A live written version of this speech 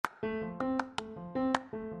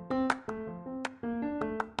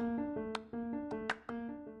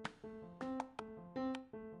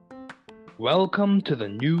Welcome to the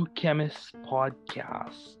new Chemist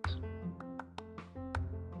podcast.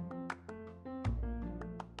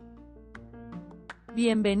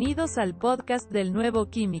 Bienvenidos al podcast del nuevo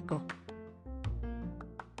químico.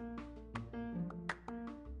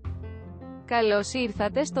 Καλώς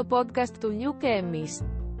ήρθατε στο podcast του New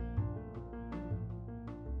Chemist.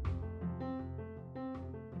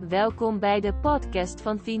 Welkom bij de podcast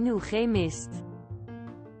van The New Chemist.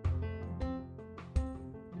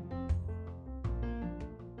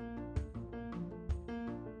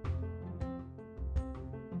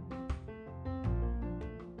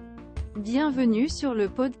 Bienvenue sur le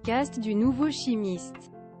podcast du nouveau chimiste.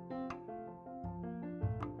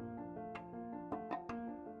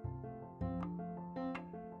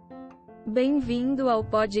 Bem-vindo ao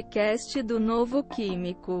podcast do novo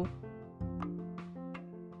químico.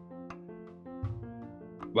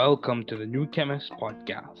 Welcome to the new Chemist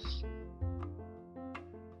podcast.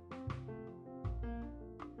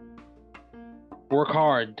 Work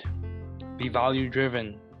hard. Be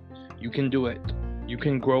value-driven. You can do it. You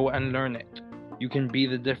can grow and learn it. You can be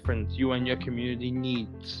the difference you and your community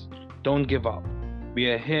needs. Don't give up. We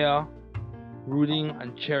are here, rooting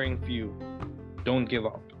and cheering for you. Don't give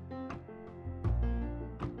up.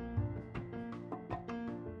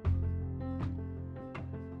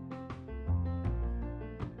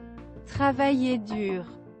 Travaillez dur.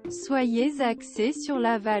 Soyez axés sur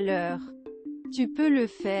la valeur. Tu peux le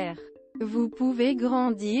faire. Vous pouvez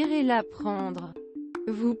grandir et l'apprendre.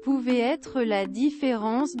 Vous pouvez être la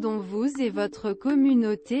différence dont vous et votre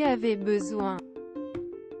communauté avez besoin.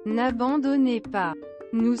 N'abandonnez pas.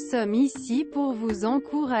 Nous sommes ici pour vous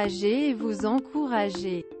encourager et vous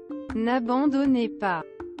encourager. N'abandonnez pas.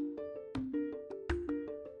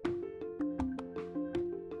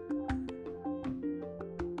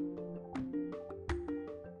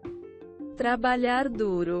 Trabalhar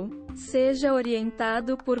duro. Seja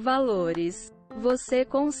orientado por valores. Você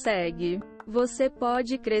consegue. Você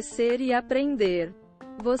pode crescer e aprender.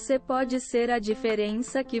 Você pode ser a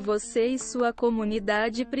diferença que você e sua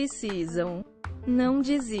comunidade precisam. Não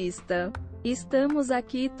desista. Estamos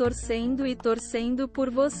aqui torcendo e torcendo por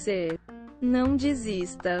você. Não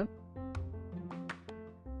desista.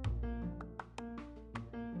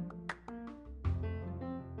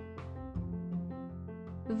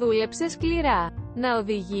 Δούλεψε σκληρά. Να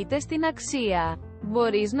οδηγείτε στην αξία.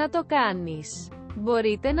 Μπορείς να το κάνεις.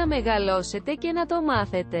 Μπορείτε να μεγαλώσετε και να το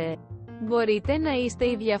μάθετε. Μπορείτε να είστε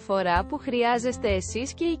η διαφορά που χρειάζεστε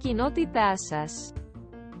εσείς και η κοινότητά σας.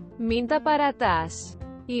 Μην τα παρατάς.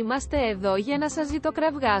 Είμαστε εδώ για να σας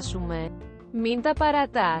ζητοκραυγάσουμε. Μην τα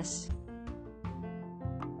παρατάς.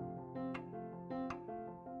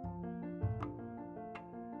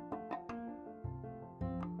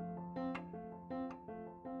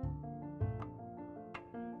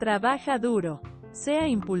 Trabaja duro. Sea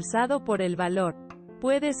impulsado por el valor.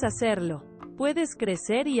 Puedes hacerlo. Puedes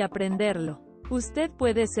crecer y aprenderlo. Usted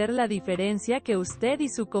puede ser la diferencia que usted y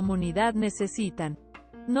su comunidad necesitan.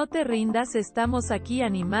 No te rindas, estamos aquí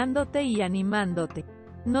animándote y animándote.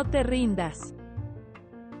 No te rindas.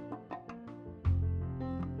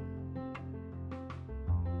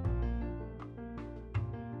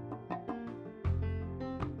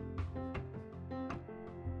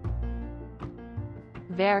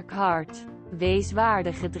 Werk hard. Wees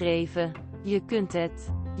waardegedreven. Je kunt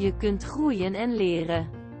het. Je kunt groeien en leren.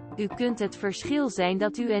 U kunt het verschil zijn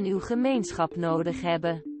dat u en uw gemeenschap nodig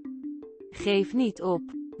hebben. Geef niet op.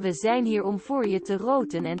 We zijn hier om voor je te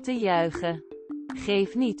roten en te juichen.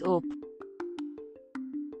 Geef niet op.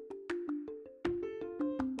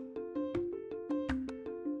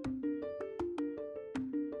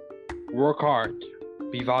 Work hard.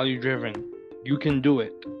 Be value-driven. You can do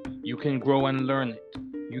it. You can grow and learn it.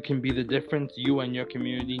 You can be the difference you and your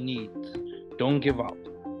community needs. Don't give up.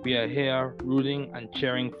 We are here rooting and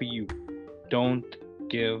cheering for you. Don't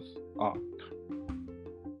give up.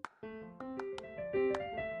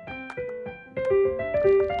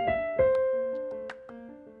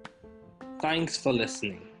 Thanks for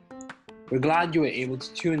listening. We're glad you were able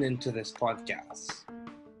to tune into this podcast.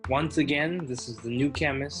 Once again, this is the New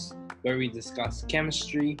Chemist, where we discuss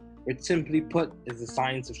chemistry, which simply put is the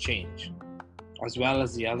science of change, as well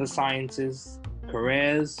as the other sciences,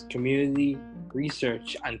 careers, community,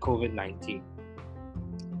 research, and COVID-19.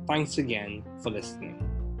 Thanks again for listening.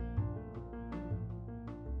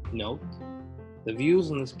 Note, the views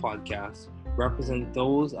on this podcast represent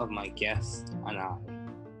those of my guests and I.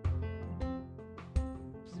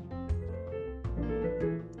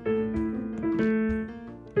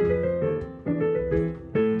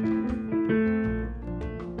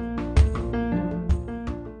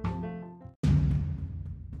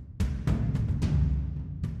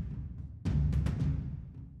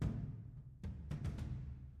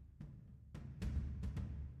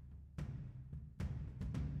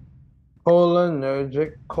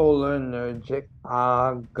 Cholinergic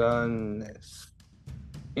agonist.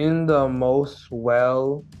 In the most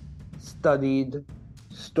well-studied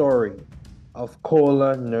story of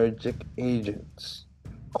cholinergic agents,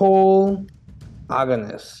 chol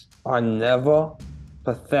agonists are never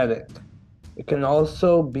pathetic. It can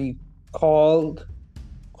also be called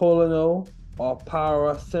cholino or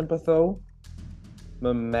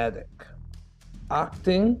parasympathomimetic,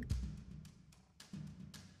 acting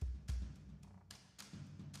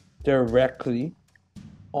directly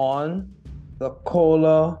on the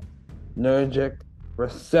cholinergic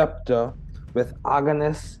receptor with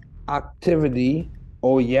agonist activity.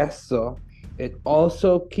 Oh yes, sir. It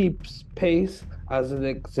also keeps pace as it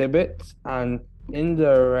exhibits an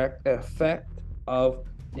indirect effect of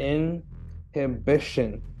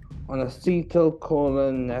inhibition on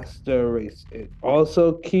acetylcholinesterase. It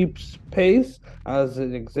also keeps pace as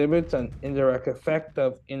it exhibits an indirect effect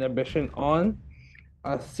of inhibition on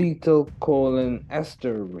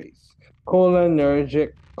acetylcholinesterase.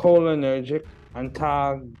 Cholinergic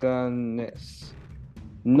antagonists.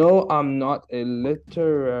 No, I'm not a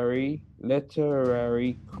literary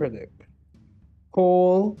critic.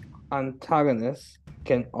 Chol antagonists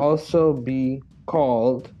can also be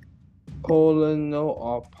called cholino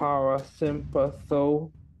or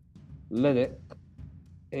parasympatholytic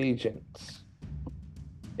agents.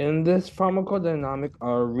 In this pharmacodynamic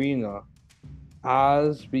arena,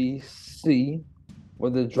 as we see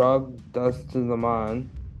what the drug does to the man,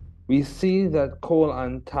 we see that chol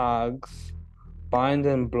antags bind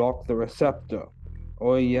and block the receptor.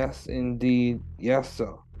 Oh yes, indeed, yes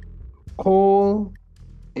sir. Chol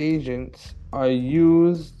agents are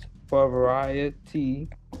used for a variety,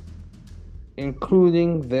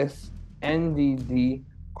 including this NDD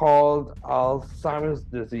called Alzheimer's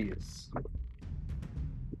disease.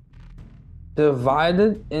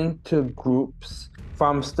 Divided into groups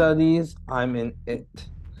from studies, I'm in it.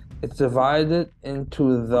 It's divided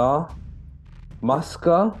into the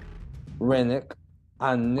muscarinic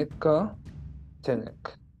and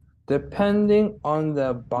nicotinic. Depending on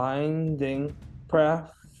the binding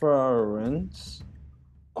preference,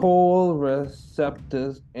 chol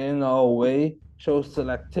receptors in a way show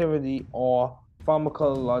selectivity or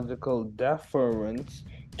pharmacological deference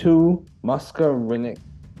to muscarine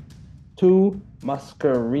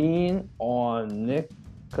or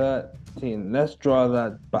nicotine. Let's draw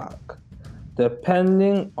that back.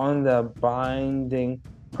 Depending on the binding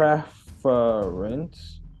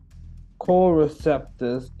preference, chol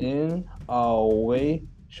receptors in a way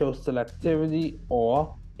show selectivity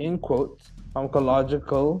or, in quotes,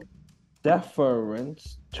 pharmacological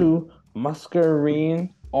deference to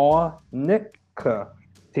muscarine or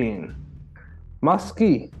nicotine.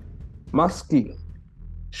 Musky,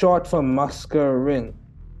 short for muscarine,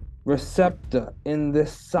 receptor in the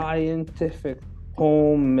scientific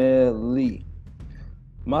homily.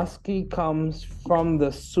 Musky comes from the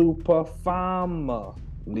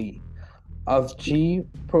superfamily of G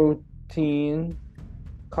protein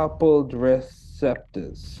coupled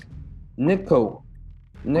receptors. Nicotinic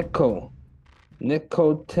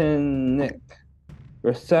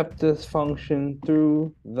receptors function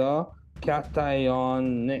through the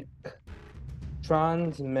cationic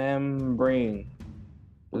transmembrane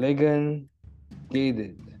ligand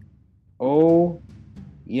gated. Oh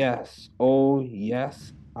yes,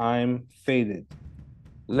 I'm faded.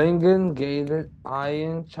 Ligand gated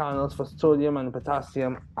ion channels for sodium and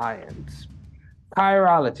potassium ions.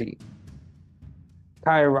 Chirality,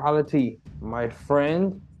 my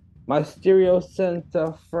friend, my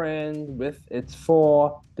stereocenter friend with its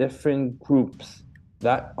 4 different groups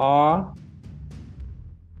that are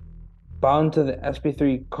bound to the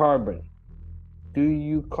sp3 carbon. Do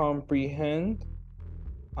you comprehend?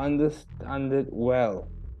 Understand it well.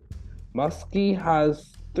 Musky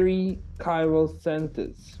has 3 chiral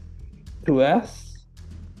centers, 2s,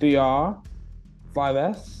 3r,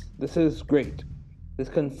 5s. This is great. This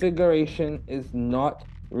configuration is not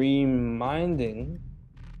reminding.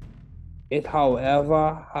 It,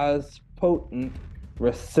 however, has potent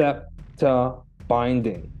receptor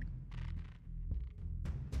binding.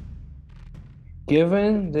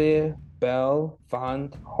 Given the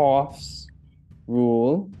Bell-Van Hof's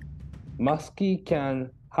rule, Musky can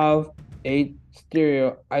have 8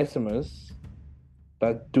 stereoisomers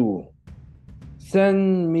that dual.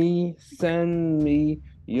 Send me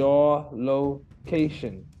your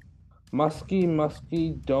location. Musky,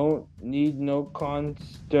 don't need no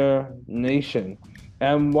consternation.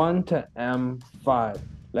 M1 to M5.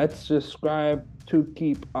 Let's describe to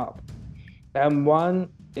keep up. M1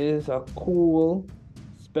 is a cool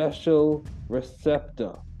special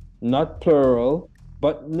receptor. not plural,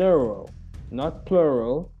 but neural, not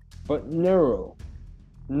plural, but neural.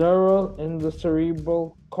 Neural in the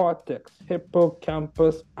cerebral cortex,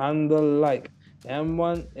 hippocampus, and the like.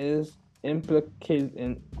 M1 is implicated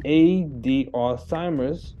in AD or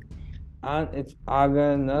Alzheimer's, and its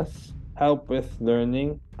agonists help with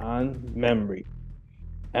learning and memory.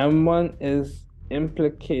 M1 is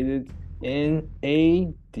implicated in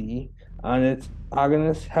AD, and its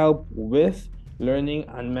agonists help with learning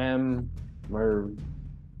and memory.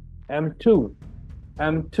 M2,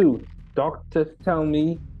 doctors tell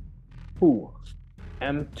me who.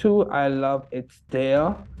 M2, I love, it's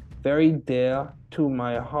dear, very dear to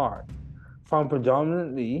my heart, from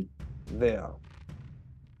predominantly there.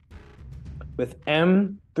 With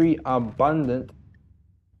M3, abundant,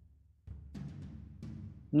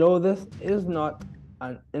 no, this is not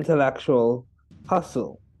an intellectual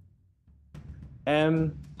hustle.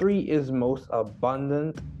 M3 is most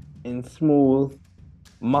abundant in smooth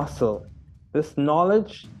muscle. This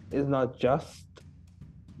knowledge is not just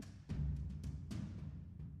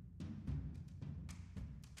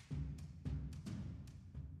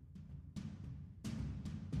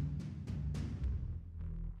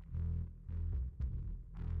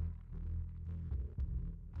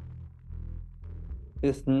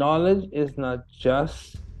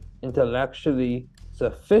intellectually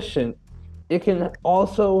sufficient, it can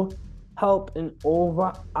also help in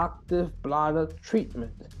overactive bladder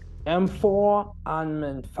treatment. M4 and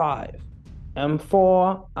M5.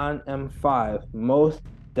 M4 and M5 most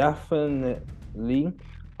definitely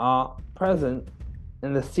are present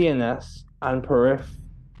in the CNS and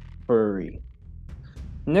periphery.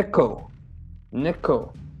 Nicotinic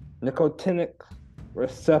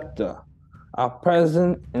receptor are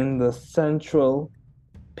present in the central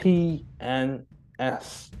PNS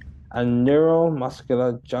and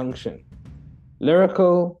neuromuscular junction.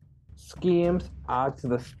 Lyrical schemes add to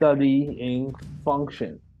the studying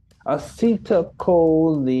function.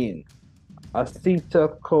 Acetylcholine.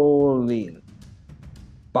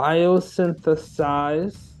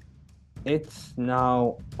 Biosynthesize, it's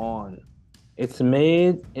now on. It's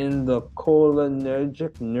made in the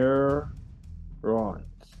cholinergic neurons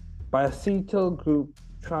by acetyl group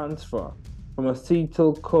transfer from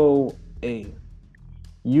acetyl-CoA.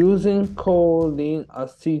 Using choline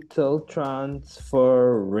acetyl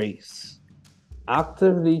transferase,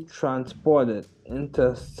 actively transported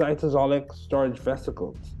into cytosolic storage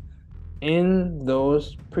vesicles in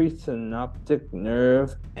those presynaptic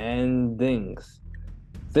nerve endings.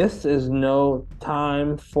 This is no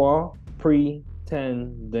time for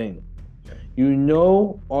pretending. You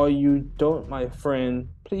know or you don't, my friend,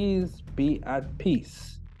 please be at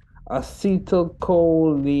peace.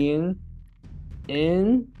 Acetylcholine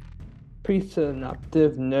in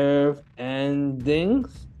presynaptic nerve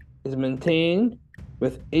endings is maintained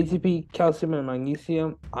with ATP, calcium, and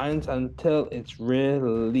magnesium ions until its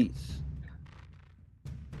release.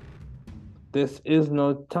 This is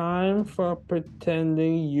no time for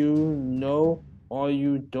pretending you know or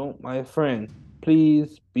you don't, my friend.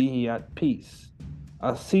 Please be at peace.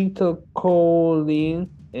 Acetylcholine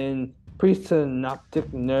in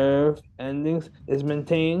presynaptic nerve endings is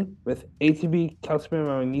maintained with ATP, calcium, and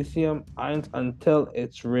magnesium ions until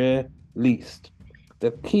it's released.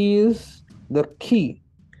 The key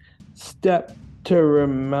step to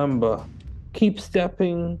remember. Keep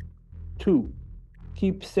stepping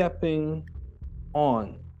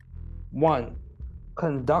on. 1.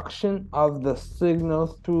 Conduction of the signal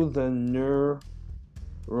through the neuron.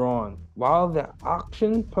 While the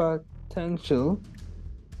action potential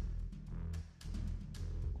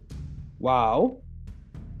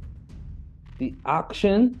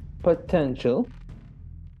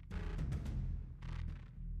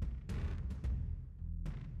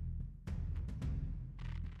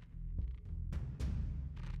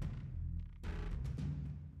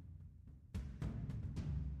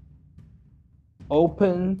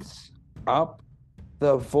opens up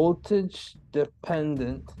the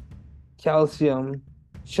voltage-dependent calcium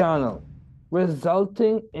channel,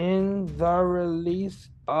 resulting in the release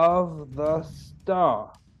of the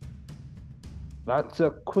star. That's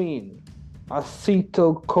a queen.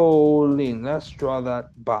 Acetylcholine. Let's draw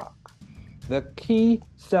that back. The key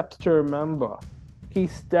steps to remember. Key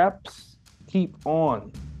steps, keep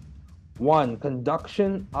on. 1.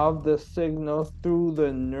 Conduction of the signal through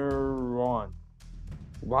the neuron.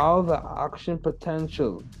 While the action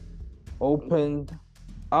potential opened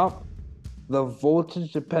up the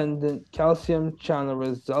voltage-dependent calcium channel,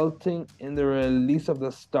 resulting in the release of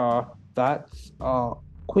the star. That's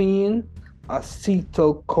queen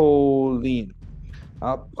acetylcholine.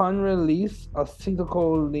 Upon release,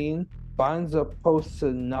 acetylcholine binds the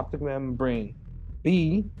postsynaptic membrane.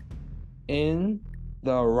 B, in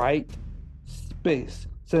the right space,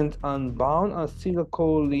 since unbound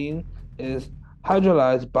acetylcholine is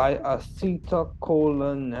hydrolyzed by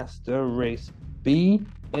acetylcholinesterase. B,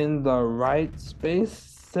 in the right space,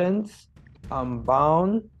 since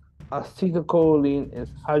unbound acetylcholine is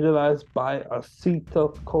hydrolyzed by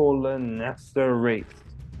acetylcholinesterase.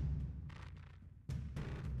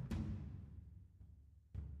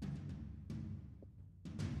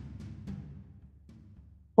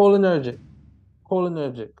 Cholinergic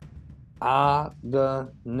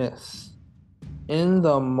agonist. In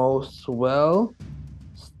the most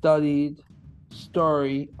well-studied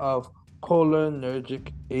story of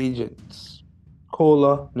cholinergic agents.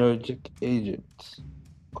 Cholinergic agents.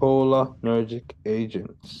 Cholinergic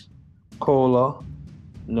agents.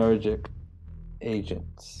 Cholinergic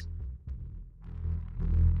agents.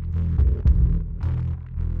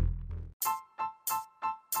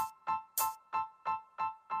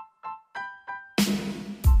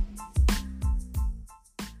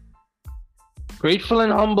 Grateful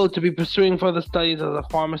and humbled to be pursuing further studies as a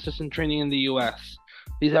pharmacist in training in the US.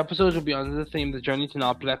 These episodes will be under the theme The Journey to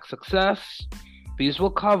Narcolepsy Success. These will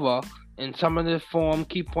cover, in summative form,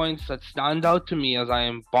 key points that stand out to me as I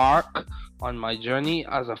embark on my journey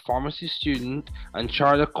as a pharmacy student and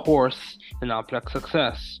chart a course in Narcolepsy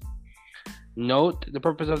Success. Note the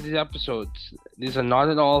purpose of these episodes. These are not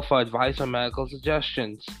at all for advice or medical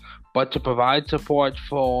suggestions, but to provide support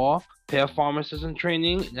for pair pharmacists in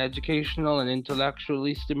training in educational and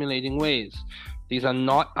intellectually stimulating ways. These are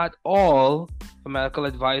not at all for medical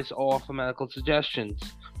advice or for medical suggestions.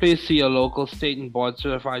 Please see your local state and board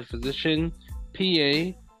certified physician,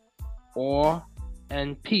 PA, or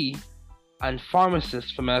NP, and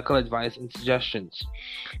pharmacist for medical advice and suggestions.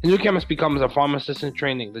 The new chemist becomes a pharmacist in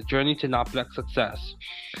training, the journey to NARPLEX success.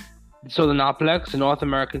 So the NARPLEX, the North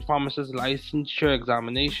American Pharmacist Licensure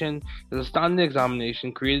Examination, is a standard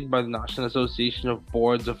examination created by the National Association of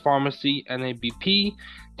Boards of Pharmacy, NABP,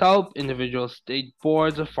 to help individual state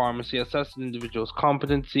boards of pharmacy assess an individual's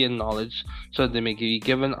competency and knowledge so that they may be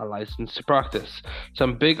given a license to practice.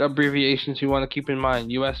 Some big abbreviations you want to keep in mind: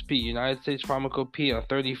 USP, United States Pharmacopoeia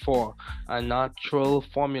 34, and Natural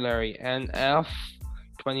Formulary NF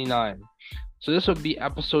 29. So this will be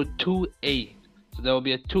episode 2A. So there will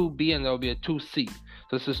be a 2B and there will be a 2C.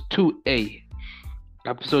 So this is 2A.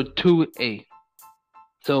 Episode 2A.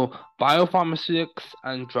 So biopharmaceutics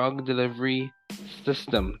and drug delivery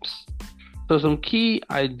systems. So some key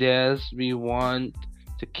ideas we want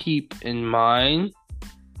to keep in mind.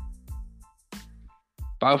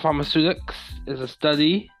 Biopharmaceutics is a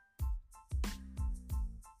study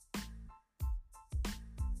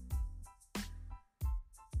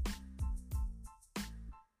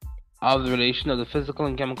of the relation of the physical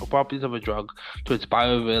and chemical properties of a drug to its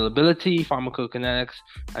bioavailability, pharmacokinetics,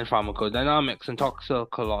 and pharmacodynamics and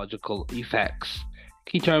toxicological effects.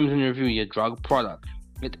 Key terms in review: your drug product.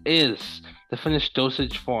 It is the finished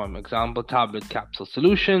dosage form, example tablet, capsule,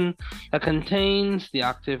 solution, that contains the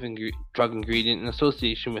active drug ingredient in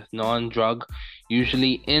association with non-drug,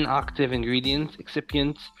 usually inactive ingredients,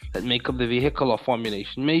 excipients that make up the vehicle or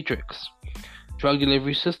formulation matrix. Drug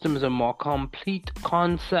delivery system is a more complete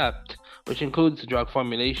concept, which includes the drug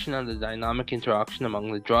formulation and the dynamic interaction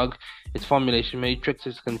among the drug, its formulation matrix,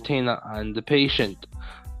 its container, and the patient.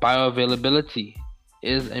 Bioavailability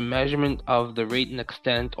is a measurement of the rate and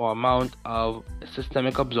extent or amount of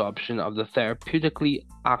systemic absorption of the therapeutically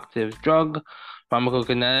active drug.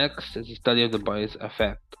 Pharmacokinetics is a study of the body's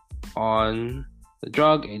effect on the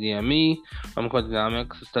drug, ADME.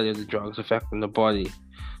 Pharmacodynamics is a study of the drug's effect on the body.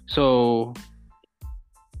 So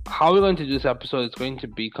how we're going to do this episode is going to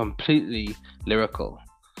be completely lyrical.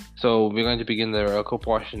 So we're going to begin the lyrical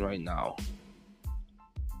portion right now.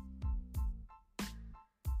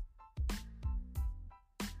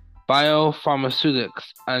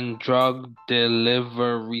 Biopharmaceutics and drug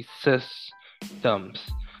delivery systems.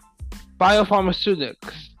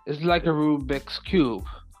 Biopharmaceutics is like a Rubik's Cube,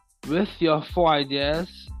 with your 4 ideas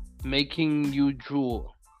making you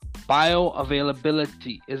drool.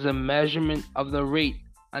 Bioavailability is a measurement of the rate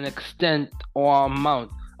and extent or amount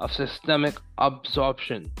of systemic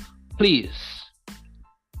absorption. Please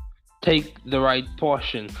take the right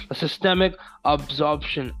portion. The systemic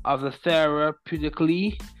absorption of the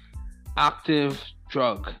therapeutically active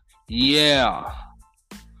drug. Yeah.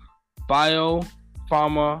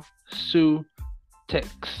 Biopharmaceutics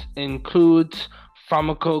includes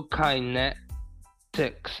pharmacokinetics.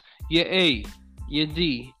 Your A, your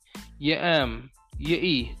D, your M, your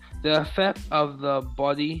E. The effect of the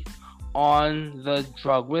body on the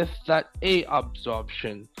drug with that A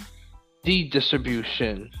absorption, D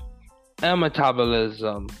distribution, M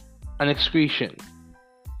metabolism, and excretion.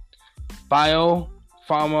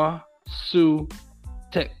 Biopharmaceutics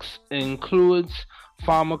includes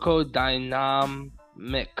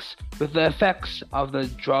pharmacodynamics with the effects of the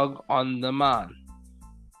drug on the man.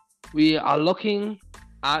 We are looking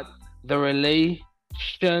at the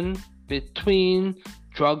relation between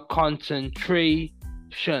drug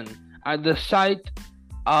concentration at the site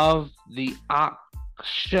of the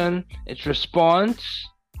action, its response,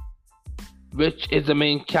 which is the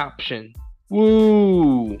main caption.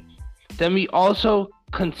 Woo! Then we also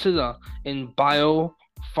consider in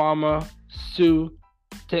biopharmaceutics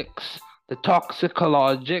the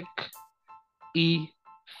toxicologic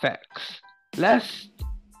effects. Lest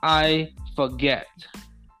I forget,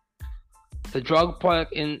 the drug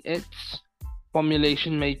product in its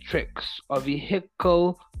formulation matrix or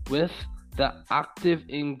vehicle with the active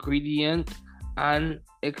ingredient and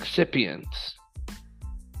excipients.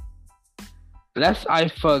 Lest I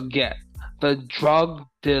forget, the drug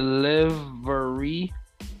delivery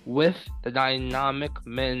with the dynamic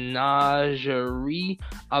menagerie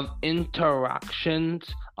of interactions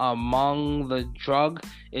among the drug,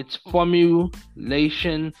 its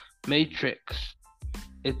formulation matrix,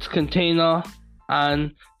 its container,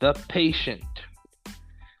 and the patient.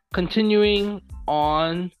 Continuing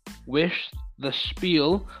on with the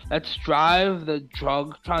spiel, let's drive the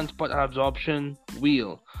drug transport and absorption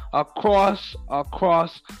wheel. Across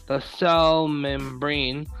the cell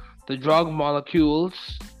membrane, the drug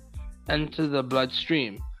molecules enter the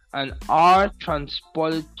bloodstream and are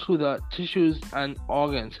transported to the tissues and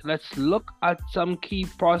organs. Let's look at some key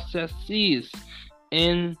processes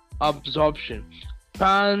in absorption.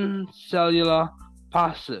 Transcellular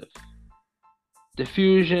passive,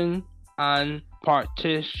 diffusion and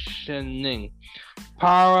partitioning,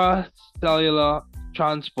 paracellular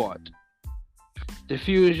transport,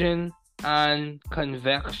 diffusion and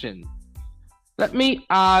convection. Let me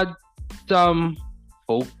add some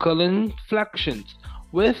focal inflections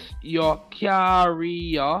with your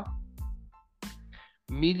carrier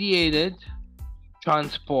mediated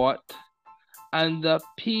transport and the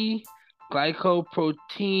P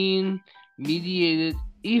glycoprotein mediated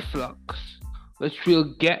efflux, which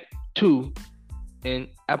we'll get to in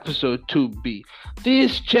episode 2b.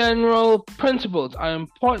 These general principles are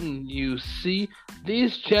important, you see.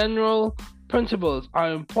 These general principles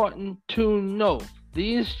are important to know.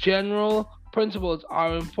 These general principles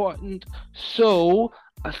are important so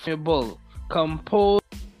assimilable. Compose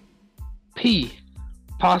P,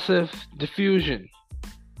 passive diffusion.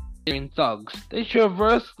 In thugs, they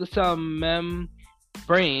traverse the cell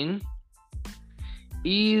membrane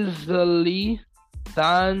easily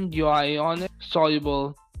than your ionic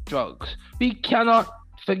soluble drugs. We cannot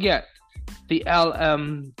forget the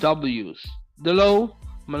LMWs, the low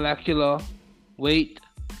molecular weight,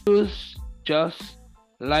 used just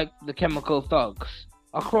like the chemical thugs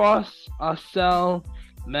across a cell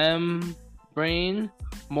membrane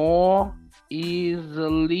more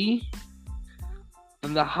easily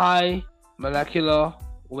than the high molecular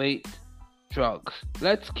weight drugs.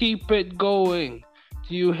 Let's keep it going.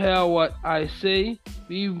 Do you hear what I say?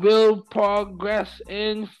 We will progress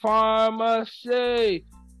in pharmacy.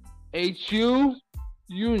 HU,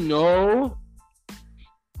 you know.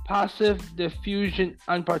 Passive diffusion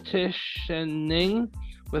and partitioning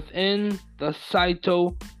within the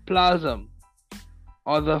cytoplasm,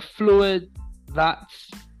 or the fluid that's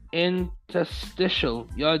interstitial.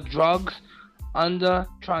 Your drugs under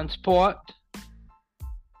transport.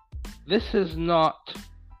 This is not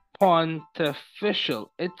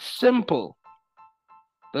pontifical, it's simple.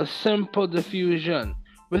 The simple diffusion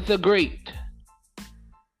with a great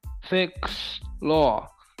fixed law.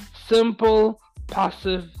 Simple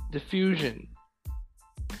passive diffusion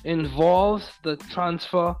involves the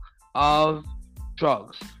transfer of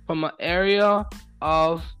drugs from an area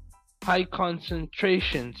of high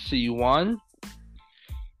concentration C1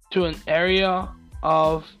 to an area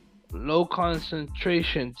of low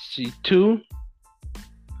concentration C2.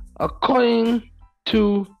 According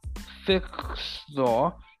to Fick's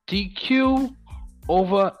law, dq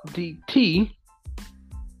over dt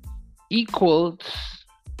equals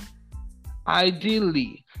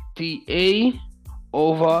ideally dA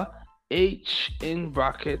over H in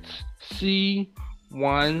brackets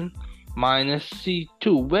C1 minus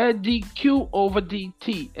C2, where dq over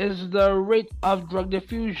dt is the rate of drug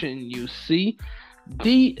diffusion, you see.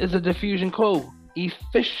 D is the diffusion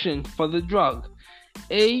coefficient for the drug.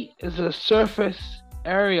 A is the surface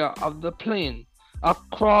area of the plane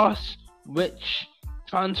across which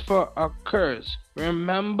transfer occurs.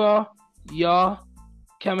 Remember your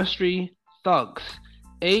chemistry thugs.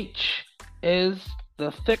 H is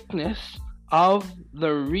the thickness of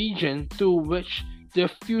the region through which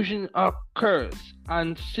diffusion occurs,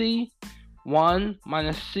 and C, 1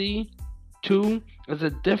 minus C, 2, is the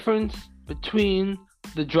difference between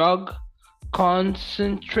the drug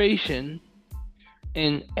concentration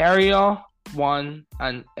in area 1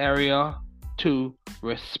 and area 2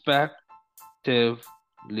 respectively.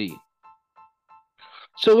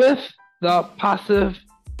 So with the passive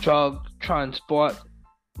drug transport,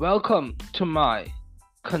 welcome to my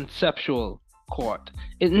conceptual court.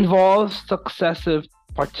 It involves successive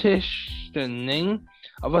partitioning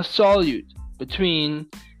of a solute between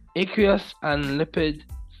aqueous and lipid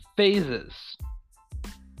phases,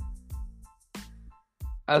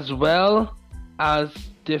 as well as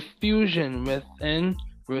diffusion within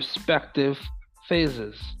respective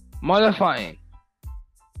phases. Modifying.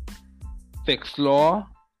 Fixed law,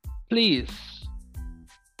 please.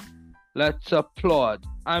 Let's applaud.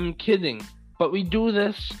 I'm kidding, but we do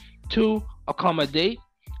this to accommodate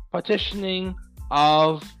partitioning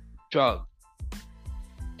of drug.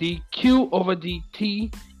 dq over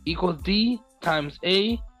dt equals d times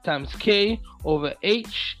a times k over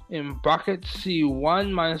h in brackets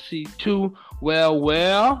C1 minus C2, where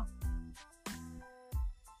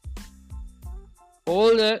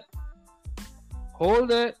hold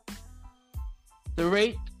it, the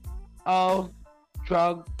rate of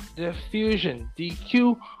drug diffusion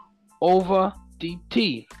dq over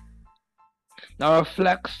dt now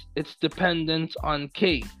reflects its dependence on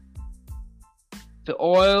K, the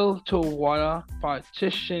oil to water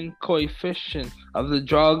partition coefficient of the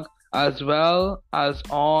drug, as well as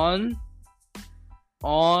on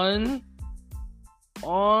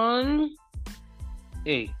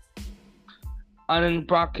A, and in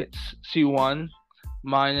brackets C1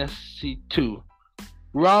 minus C2.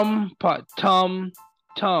 Rum pa tum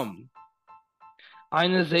tum.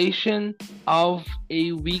 Ionization of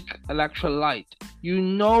a weak electrolyte. You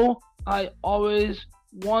know, I always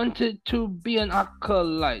wanted to be an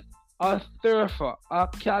acolyte, a thurifer, a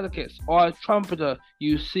catechist, or a trumpeter,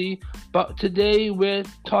 you see, but today we're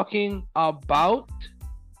talking about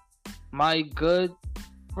my good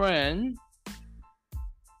friend,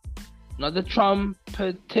 not the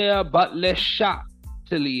trumpeter, but le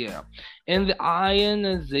chatelier, in the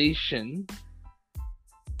ionization.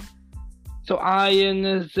 So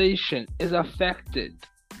ionization is affected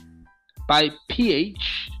by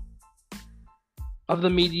pH of the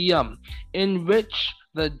medium in which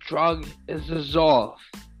the drug is dissolved,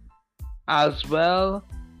 as well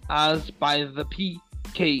as by the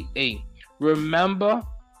pKa. Remember,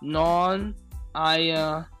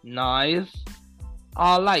 non-ionized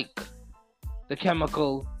are like the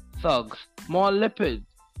chemical thugs, more lipid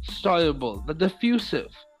soluble, the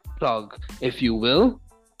diffusive plug, if you will.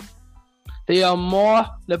 They are more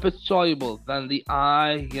lipid soluble than the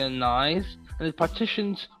ionized, and it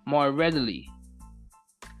partitions more readily.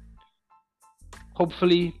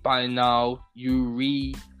 Hopefully by now you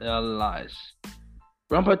realize.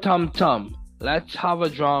 Rumpa tum tum, let's have a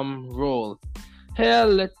drum roll. Here,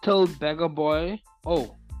 little beggar boy.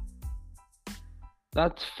 Oh,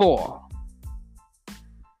 that's 4.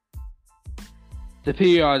 The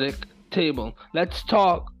periodic table. Let's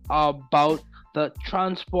talk about the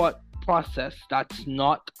transport process that's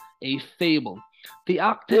not a fable. The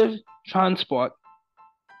active transport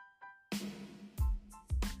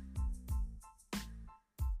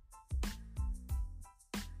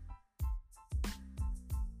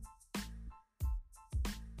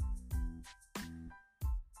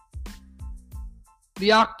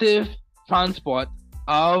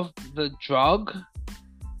of the drug,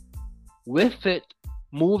 with it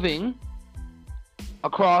moving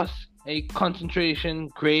across a concentration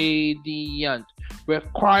gradient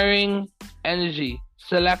requiring energy,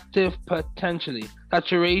 selective potentially,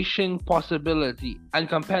 saturation possibility, and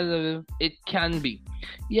competitive it can be.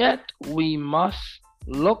 Yet we must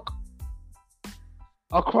look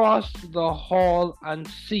across the hall and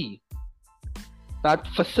see that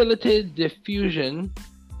facilitated diffusion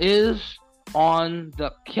is on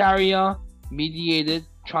the carrier-mediated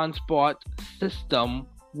transport system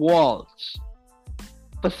walls.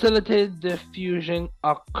 Facilitated diffusion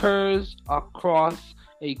occurs across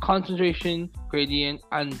a concentration gradient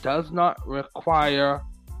and does not require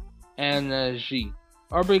energy.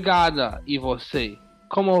 Obrigada, e você?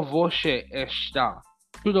 Como você está?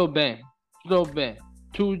 Tudo bem? Tudo bem?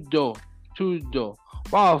 Tudo.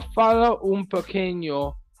 Wow, fala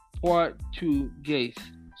pequeño português.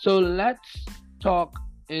 So let's talk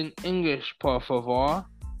in English, por favor.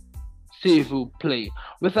 s'il vous plaît,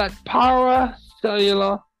 with that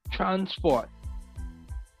paracellular transport,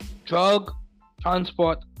 drug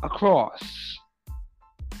transport across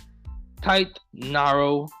tight,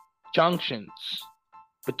 narrow junctions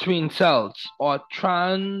between cells or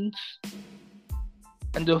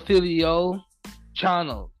trans-endothelial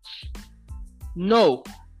channels. No,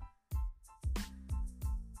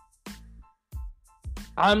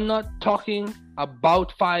 I'm not talking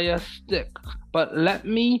about fire stick, but let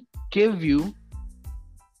me give you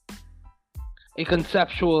a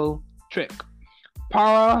conceptual trick.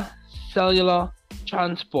 Paracellular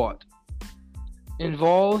transport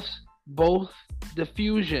involves both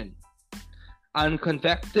diffusion and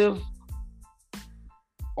convective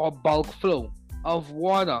or bulk flow of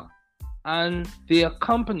water and the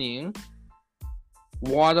accompanying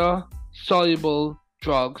water-soluble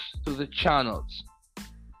drugs through the channels.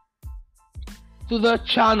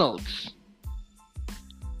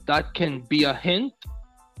 That can be a hint.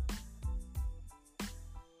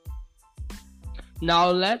 Now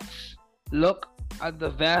let's look at the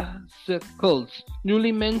vesicles.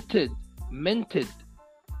 Newly minted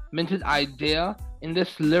idea in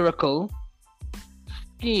this lyrical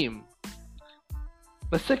scheme.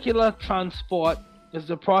 Vesicular transport is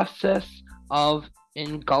the process of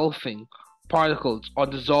engulfing particles or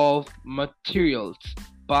dissolved materials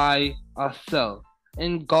by a cell.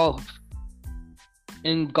 Engulfment.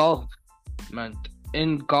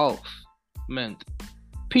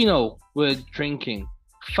 Pinot, we're drinking.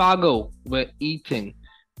 Phago, we're eating.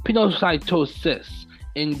 Pinocytosis,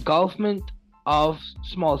 engulfment of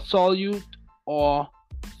small solute or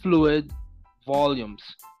fluid volumes.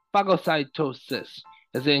 Phagocytosis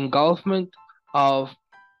is the engulfment of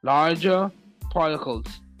larger particles,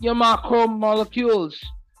 your macromolecules,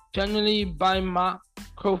 generally by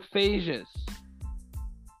macrophages.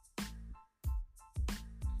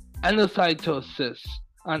 Endocytosis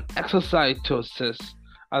and exocytosis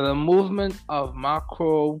are the movement of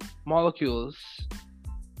macromolecules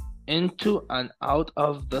into and out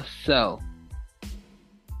of the cell.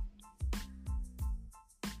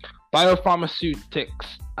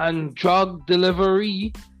 Biopharmaceutics and drug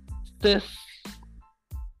delivery systems.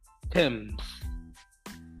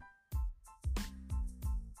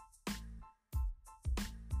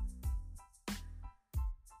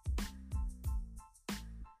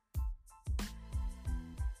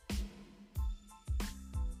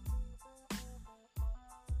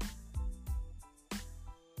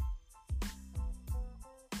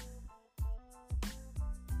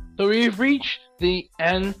 So we've reached the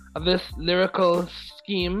end of this lyrical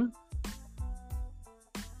scheme.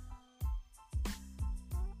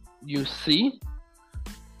 You see,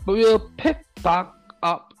 but we'll pick back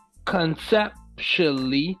up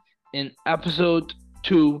conceptually in episode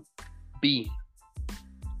 2B.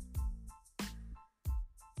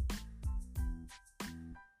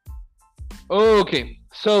 Okay,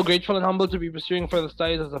 so grateful and humbled to be pursuing further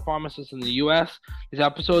studies as a pharmacist in the US. These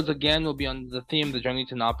episodes again will be under the theme, The Journey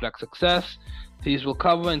to NAPLEX Success. These will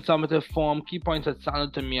cover in summative form key points that stand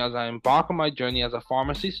out to me as I embark on my journey as a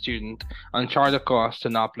pharmacy student and chart a course to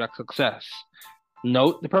NAPLEX Success.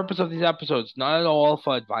 Note, the purpose of these episodes not at all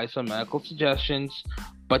for advice or medical suggestions,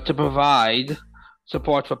 but to provide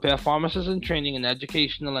support for peer pharmacists in training in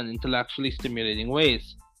educational and intellectually stimulating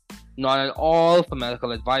ways. Not at all for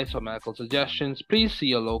medical advice or medical suggestions. Please see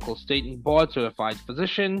your local state and board certified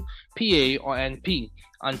physician, PA or NP,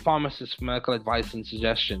 and pharmacist for medical advice and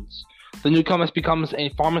suggestions. The newcomer becomes a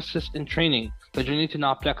pharmacist in training, the journey to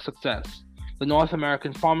NAPLEX Success. The North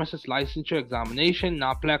American Pharmacist Licensure Examination,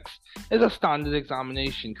 NAPLEX, is a standard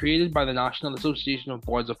examination created by the National Association of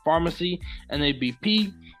Boards of Pharmacy,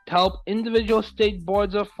 NABP, to help individual state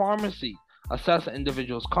boards of pharmacy assess an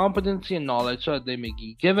individual's competency and knowledge so that they may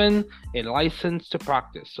be given a license to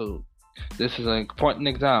practice. So this is an important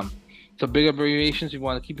exam. So big abbreviations we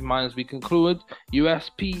want to keep in mind as we conclude.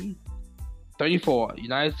 USP 34,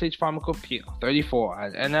 United States Pharmacopoeia 34,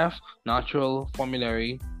 and NF Natural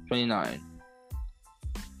Formulary 29.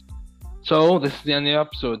 So this is the end of the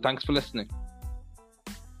episode. Thanks for listening.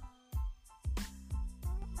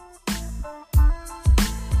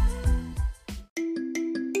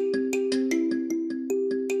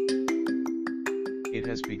 It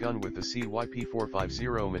has begun with the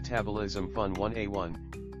CYP450 Metabolism Fun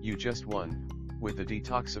 1A1, you just won, with the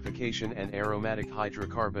Detoxification and Aromatic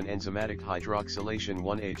Hydrocarbon Enzymatic Hydroxylation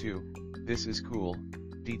 1A2, this is cool.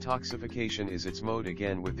 Detoxification is its mode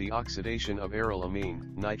again with the oxidation of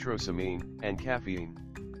arylamine, nitrosamine, and caffeine.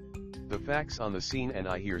 The facts on the scene, and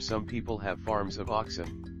I hear some people have farms of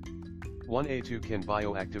oxen. 1A2 can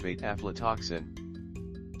bioactivate aflatoxin.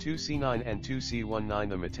 2C9 and 2C19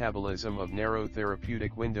 the metabolism of narrow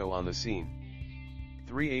therapeutic window on the scene.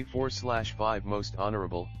 3A4/5 most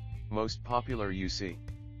honorable, most popular UC.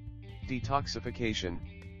 Detoxification,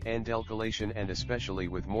 andalkylation and especially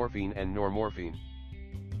with morphine and normorphine.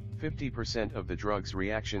 50% of the drug's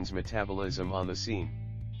reactions metabolism on the scene.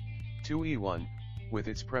 2E1, with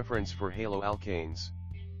its preference for haloalkanes.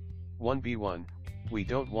 1B1, we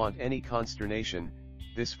don't want any consternation,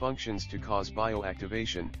 this functions to cause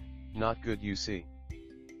bioactivation, not good UC.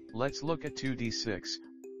 Let's look at 2D6,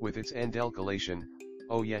 with its andalkylation,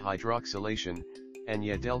 hydroxylation, and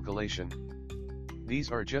dalkylation.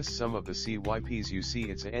 These are just some of the CYPs you see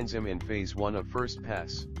its enzyme in phase 1 of first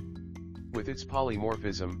pass. With its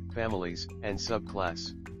polymorphism, families, and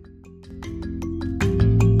subclass.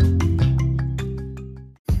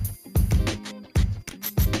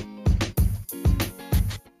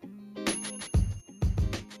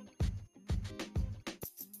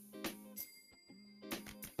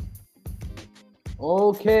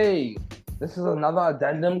 Okay, this is another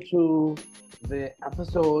addendum to the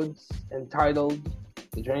episodes entitled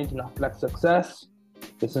The Journey to Narcolepsy Success.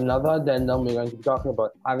 This is another addendum. We're going to be talking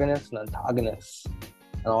about agonists and antagonists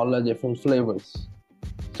and all the different flavors.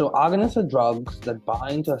 So agonists are drugs that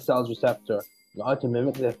bind to a cell's receptor in order to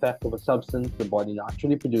mimic the effect of a substance the body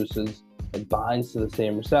naturally produces that binds to the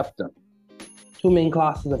same receptor. Two main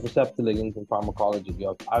classes of receptor ligands in pharmacology. You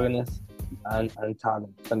have agonists and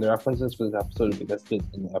antagonists, and the references for this episode will be listed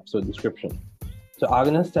in the episode description. So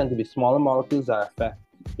agonists tend to be smaller molecules that affect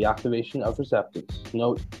the activation of receptors.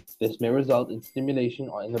 Note, this may result in stimulation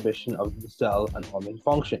or inhibition of the cell and organ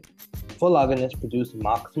function. Full agonists produce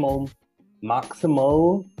maximal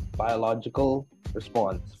biological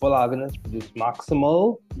response. Full agonists produce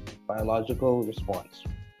maximal biological response.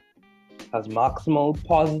 Has maximal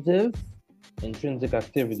positive intrinsic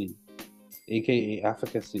activity, aka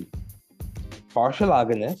efficacy. Partial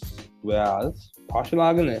agonists, whereas partial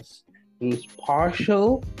agonists produce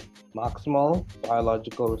partial maximal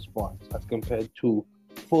biological response as compared to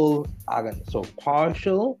full agonists. So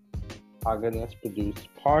partial agonists produce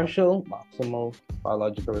partial maximal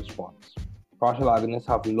biological response. Partial agonists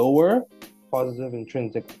have lower positive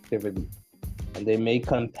intrinsic activity, and they may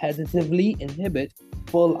competitively inhibit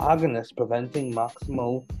full agonists, preventing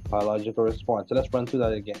maximal biological response. So let's run through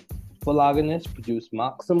that again. Full agonists produce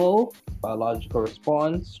maximal biological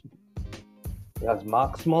response. It has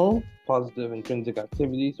maximal positive intrinsic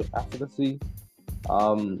activity, so efficacy.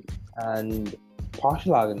 And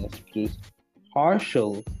partial agonists produce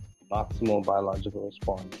partial maximal biological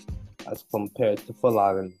response as compared to full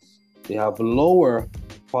agonists. They have lower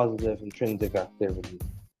positive intrinsic activity,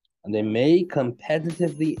 and they may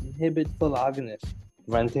competitively inhibit full agonists,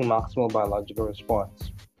 preventing maximal biological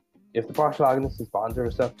response. If the partial agonist is bound to a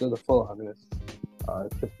receptor, the full agonist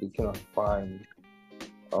typically cannot bind.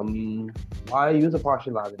 Why use a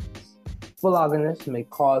partial agonist? Full agonists may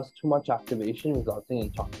cause too much activation, resulting in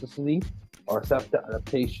toxicity or receptor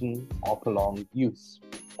adaptation or prolonged use,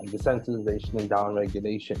 and desensitization and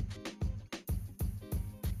downregulation.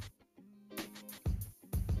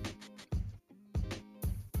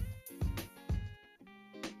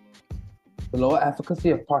 The lower efficacy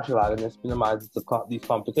of partial agonists minimizes these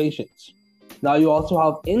complications. Now you also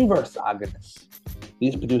have inverse agonists.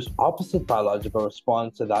 These produce opposite biological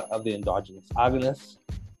response to that of the endogenous agonist.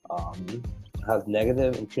 Has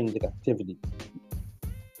negative intrinsic activity.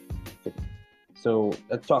 Okay. So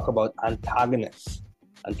let's talk about antagonists.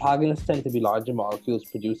 Antagonists tend to be larger molecules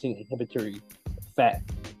producing inhibitory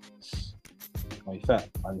effect.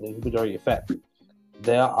 An inhibitory effect.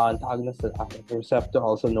 There are antagonists that act at the receptor,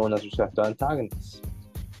 also known as receptor antagonists.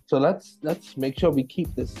 So let's make sure we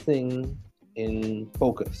keep this thing in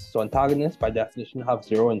focus. So antagonists, by definition, have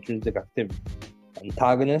zero intrinsic activity.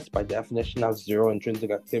 Antagonists, by definition, have zero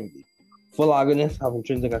intrinsic activity. Full agonists have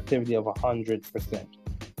intrinsic activity of 100%.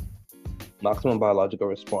 Maximum biological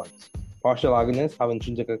response. Partial agonists have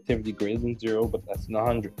intrinsic activity greater than 0 but less than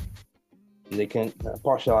 100. And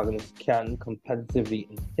partial agonists can competitively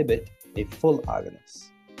inhibit a full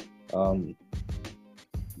agonist.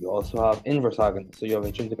 You also have inverse agonists, so you have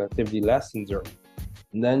intrinsic activity less than 0.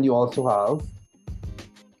 And then you also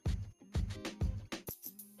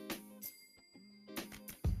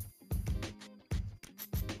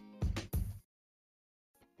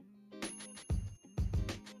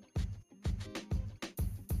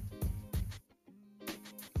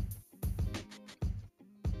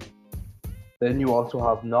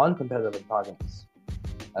have non-competitive antagonists,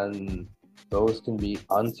 and those can be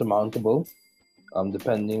unsurmountable,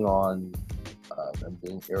 depending on them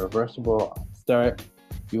being irreversible, steric.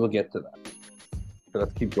 We will get to that. So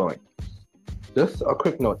let's keep going. Just a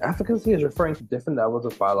quick note, efficacy is referring to different levels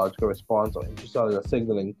of biological response or intracellular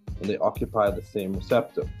signaling when they occupy the same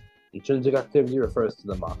receptor. Intrinsic activity refers to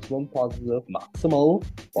the maximal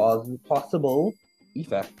possible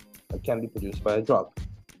effect that can be produced by a drug.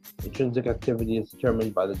 Intrinsic activity is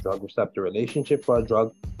determined by the drug-receptor relationship for a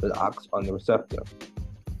drug that acts on the receptor.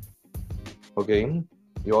 Okay,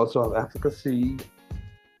 you also have efficacy.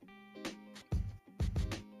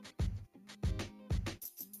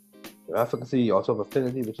 You also have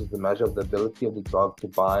affinity, which is the measure of the ability of the drug to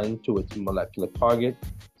bind to its molecular target.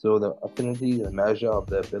 So the affinity is the measure of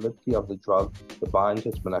the ability of the drug to bind to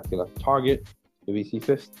its molecular target. The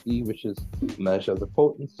P450, which is a measure of the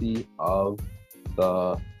potency of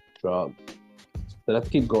the drug. So let's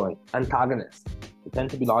keep going. Antagonists. They tend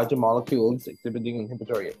to be larger molecules exhibiting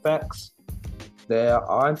inhibitory effects. There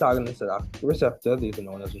are antagonists that act at the receptor. These are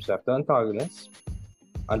known as receptor antagonists.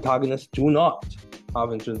 Antagonists do not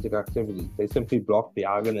have intrinsic activity. They simply block the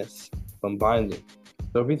agonists from binding.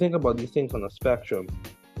 So if we think about these things on a spectrum,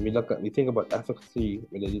 we think about efficacy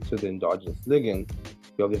related to the endogenous ligand,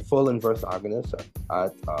 you have your full inverse agonist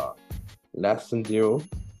at less than 0,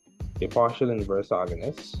 a partial inverse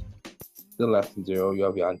agonist, still less than 0, you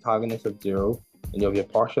have your antagonist at 0, and you have your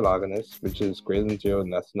partial agonist, which is greater than 0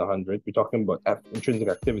 and less than 100. We're talking about intrinsic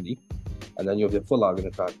activity, and then you have your full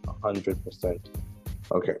agonist at 100%.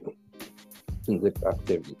 Okay. Intrinsic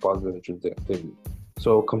activity, positive intrinsic activity.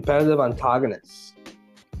 So competitive antagonists,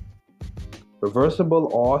 reversible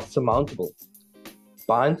or surmountable,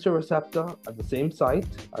 binds to a receptor at the same site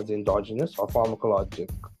as the endogenous or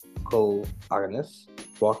pharmacological agonist,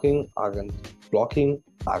 blocking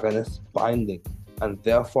agonist binding and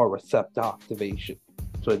therefore receptor activation.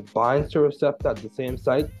 So it binds to a receptor at the same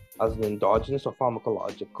site as an endogenous or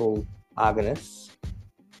pharmacological agonist,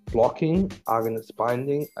 blocking agonist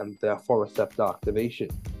binding and therefore receptor activation.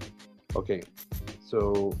 Okay,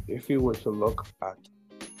 so if you were to look at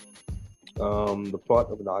the plot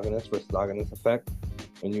of an agonist versus agonist effect,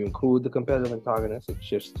 when you include the competitive antagonist, it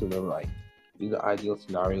shifts to the right. These are ideal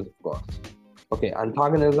scenarios, of course. Okay,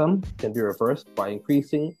 antagonism can be reversed by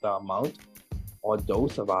increasing the amount or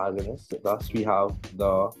dose of agonists. Thus, we have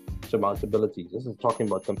the surmountability. This is talking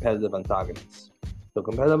about competitive antagonists. So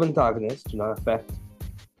competitive antagonists do not affect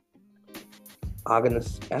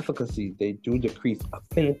agonist efficacy, they do decrease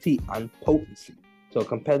affinity and potency. So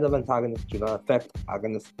competitive antagonists do not affect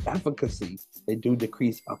agonist efficacy, they do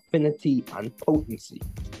decrease affinity and potency.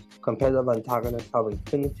 Competitive antagonists have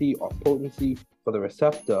affinity or potency for the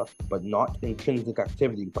receptor, but not intrinsic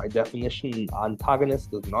activity. By definition, an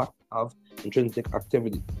antagonist does not have intrinsic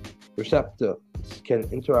activity. Receptors can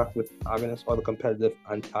interact with agonists or the competitive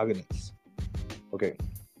antagonists. Okay.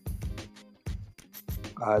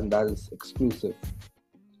 And that is exclusive.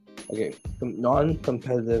 Okay,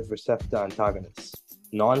 non-competitive receptor antagonists.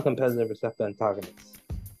 Non-competitive receptor antagonists.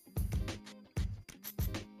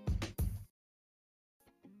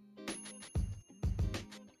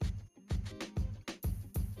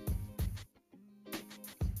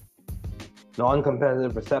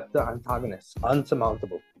 Non-competitive receptor antagonists,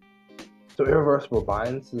 unsurmountable. So irreversible,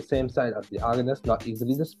 binds to the same site as the agonist, not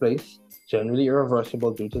easily displaced, generally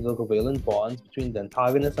irreversible due to the covalent bonds between the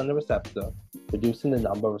antagonist and the receptor, reducing the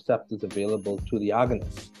number of receptors available to the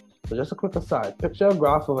agonist. So just a quick aside, picture a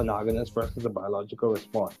graph of an agonist versus a biological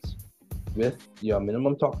response with your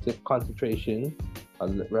minimum toxic concentration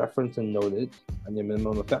referenced and noted, and your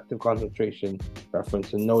minimum effective concentration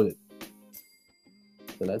referenced and noted.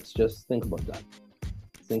 So let's just think about that.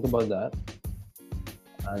 Think about that.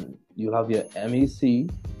 And you have your MEC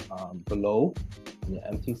below and your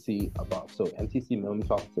MTC above. So MTC, minimum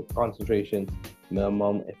toxic concentration,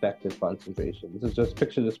 minimum effective concentration. This is just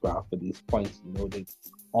picture this graph with these points noted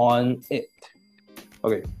on it.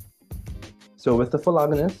 Okay. So with the full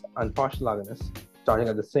agonist and partial agonist starting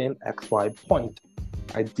at the same XY point,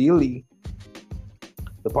 ideally,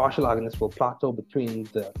 the partial agonist will plateau between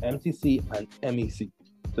the MTC and MEC.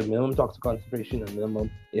 So minimum toxic concentration and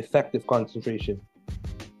minimum effective concentration.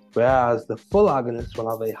 Whereas the full agonist will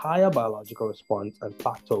have a higher biological response and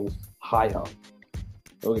plateaus higher.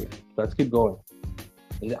 Okay, let's keep going.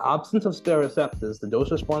 In the absence of spare receptors, the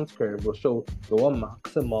dose response curve will show lower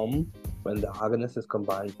maximum when the agonist is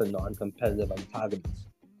combined with a non-competitive antagonist.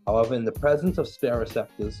 However, in the presence of spare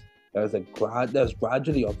receptors, there's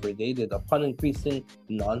gradually or gradated upon increasing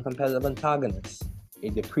non-competitive antagonists, a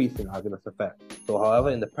decrease in agonist effect. So, however,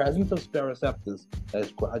 in the presence of spare receptors,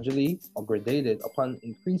 there's gradually or gradated upon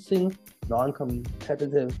increasing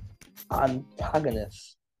non-competitive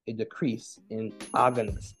antagonists, a decrease in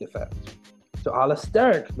agonist effect. So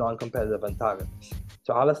allosteric non-competitive antagonists.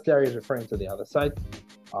 So allostery is referring to the other side.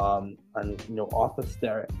 And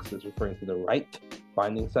orthosterics is referring to the right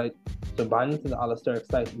binding site. So binding to the allosteric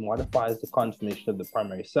site modifies the conformation of the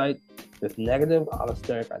primary site, with negative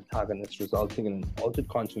allosteric antagonists resulting in an altered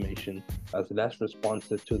conformation as less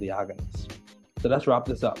responsive to the agonist. So let's wrap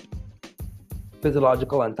this up.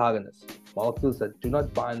 Physiological antagonists, molecules that do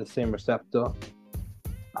not bind the same receptor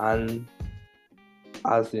and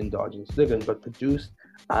as the endogenous ligand, but produce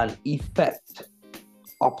an effect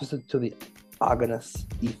opposite to the agonist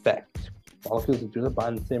effect. Molecules that do not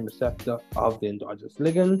bind the same receptor of the endogenous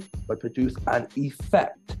ligand, but produce an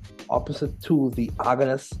effect opposite to the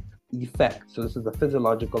agonist effect. So this is the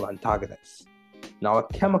physiological antagonist. Now a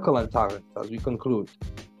chemical antagonist, as we conclude.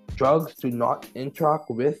 Drugs do not interact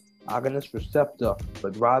with agonist receptor,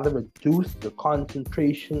 but rather reduce the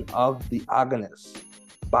concentration of the agonist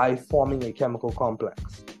by forming a chemical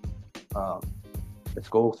complex. Let's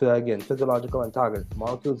go through that again. Physiological antagonists,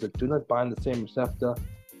 molecules that do not bind the same receptor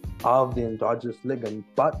of the endogenous ligand,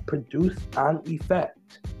 but produce an effect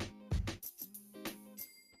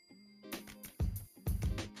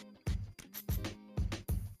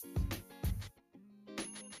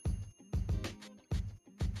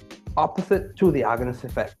opposite to the agonist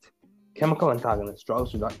effect. Chemical antagonists,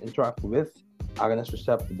 drugs do not interact with agonist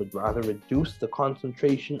receptor, but rather reduce the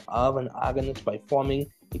concentration of an agonist by forming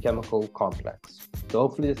a chemical complex. So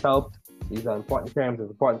hopefully this helped. These are important terms.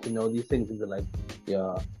 It's important to know these things. These are like,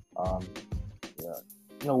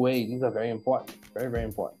 in a way, these are very important. Very, very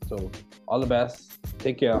important. So all the best.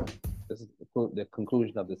 Take care. This is the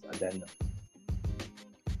conclusion of this addendum.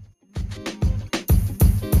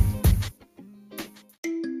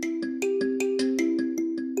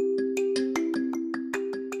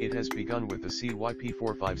 It has begun with the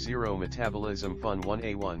CYP450 metabolism Fun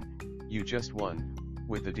 1A1, you just won,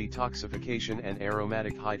 with the detoxification and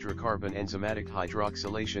aromatic hydrocarbon enzymatic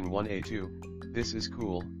hydroxylation 1A2, this is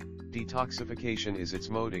cool. Detoxification is its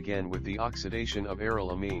mode again with the oxidation of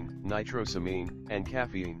arylamine, nitrosamine, and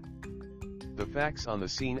caffeine. The facts on the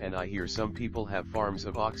scene, and I hear some people have farms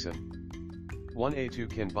of oxen. 1A2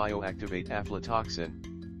 can bioactivate aflatoxin.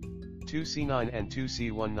 2C9 and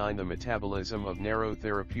 2C19 the metabolism of narrow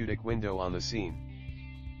therapeutic window on the scene.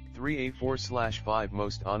 3A4/5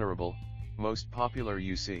 most honorable, most popular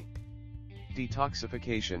UC.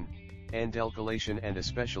 Detoxification, andalkylation and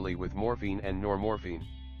especially with morphine and normorphine.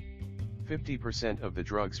 50% of the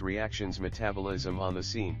drug's reactions metabolism on the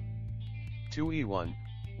scene. 2E1,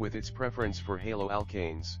 with its preference for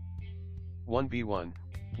haloalkanes. 1B1,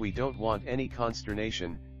 we don't want any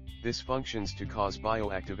consternation, this functions to cause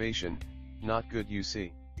bioactivation, not good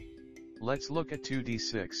UC. Let's look at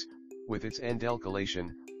 2D6, with its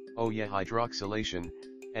andalkylation, hydroxylation,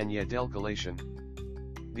 and dalkylation.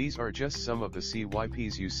 These are just some of the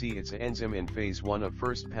CYPs you see. It's an enzyme in phase 1 of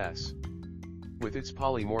first pass. With its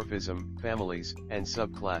polymorphism, families, and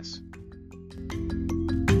subclass.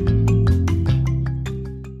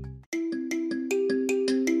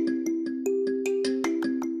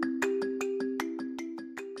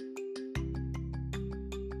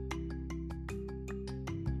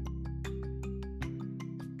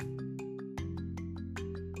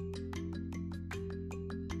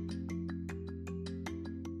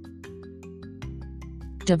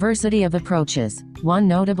 Diversity of approaches. One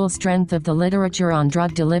notable strength of the literature on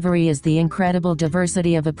drug delivery is the incredible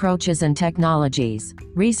diversity of approaches and technologies.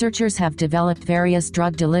 Researchers have developed various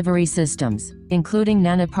drug delivery systems, including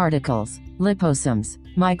nanoparticles, liposomes,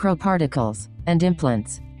 microparticles, and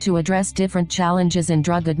implants, to address different challenges in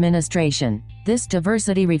drug administration. This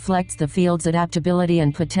diversity reflects the field's adaptability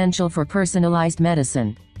and potential for personalized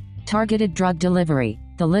medicine. Targeted drug delivery.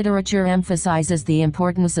 The literature emphasizes the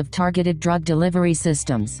importance of targeted drug delivery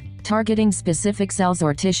systems. Targeting specific cells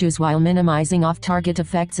or tissues while minimizing off-target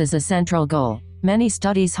effects is a central goal. Many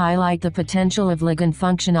studies highlight the potential of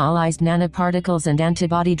ligand-functionalized nanoparticles and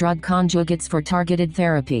antibody-drug conjugates for targeted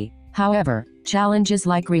therapy. However, challenges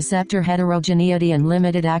like receptor heterogeneity and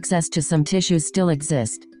limited access to some tissues still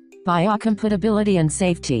exist. Biocompatibility and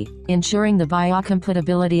safety. Ensuring the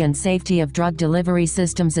biocompatibility and safety of drug delivery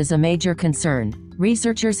systems is a major concern.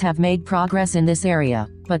 Researchers have made progress in this area,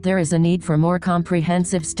 but there is a need for more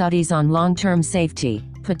comprehensive studies on long-term safety,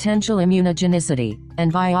 potential immunogenicity,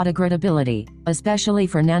 and biodegradability, especially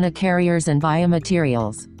for nanocarriers and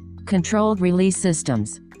biomaterials. Controlled release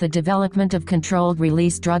systems. The development of controlled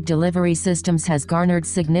release drug delivery systems has garnered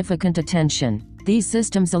significant attention. These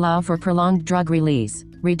systems allow for prolonged drug release,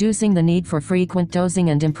 reducing the need for frequent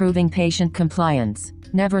dosing and improving patient compliance.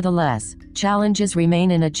 Nevertheless, challenges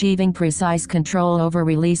remain in achieving precise control over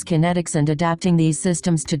release kinetics and adapting these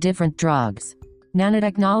systems to different drugs.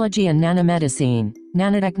 Nanotechnology and nanomedicine.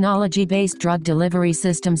 Nanotechnology-based drug delivery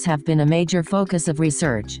systems have been a major focus of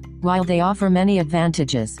research. While they offer many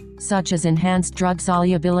advantages, such as enhanced drug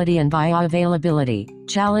solubility and bioavailability,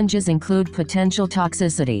 challenges include potential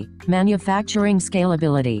toxicity, manufacturing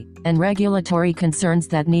scalability, and regulatory concerns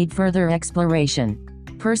that need further exploration.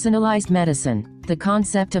 Personalized medicine. The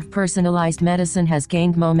concept of personalized medicine has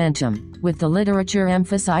gained momentum, with the literature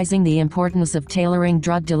emphasizing the importance of tailoring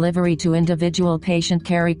drug delivery to individual patient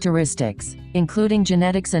characteristics, including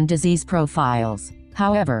genetics and disease profiles.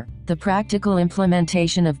 However, the practical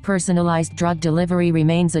implementation of personalized drug delivery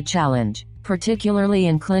remains a challenge, particularly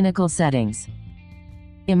in clinical settings.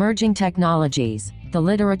 Emerging technologies. The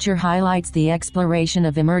literature highlights the exploration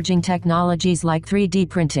of emerging technologies like 3D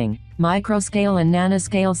printing, microscale and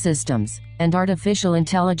nanoscale systems, and artificial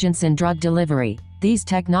intelligence in drug delivery. These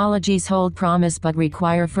technologies hold promise but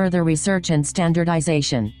require further research and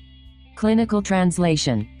standardization. Clinical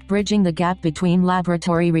translation. Bridging the gap between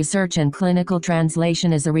laboratory research and clinical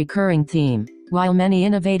translation is a recurring theme. While many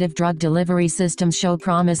innovative drug delivery systems show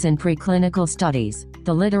promise in preclinical studies,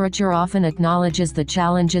 the literature often acknowledges the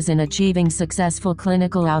challenges in achieving successful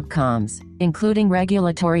clinical outcomes, including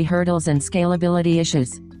regulatory hurdles and scalability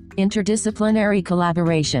issues. Interdisciplinary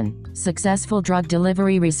collaboration. Successful drug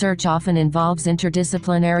delivery research often involves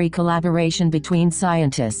interdisciplinary collaboration between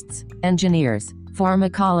scientists, engineers,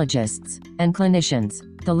 pharmacologists, and clinicians.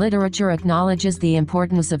 The literature acknowledges the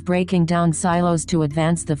importance of breaking down silos to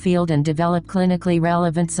advance the field and develop clinically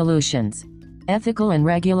relevant solutions. Ethical and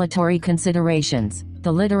regulatory considerations.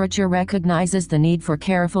 The literature recognizes the need for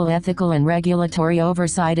careful ethical and regulatory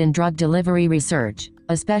oversight in drug delivery research,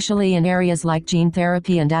 especially in areas like gene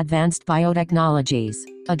therapy and advanced biotechnologies.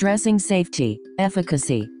 Addressing safety,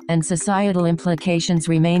 efficacy, and societal implications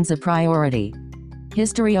remains a priority.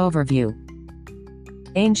 History overview.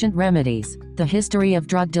 Ancient remedies. The history of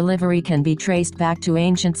drug delivery can be traced back to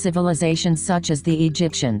ancient civilizations such as the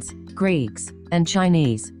Egyptians, Greeks, and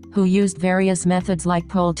Chinese, who used various methods like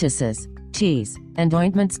poultices, teas, and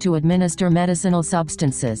ointments to administer medicinal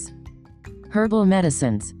substances. Herbal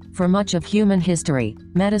medicines. For much of human history,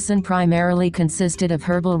 medicine primarily consisted of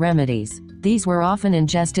herbal remedies. These were often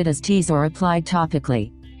ingested as teas or applied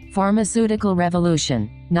topically. Pharmaceutical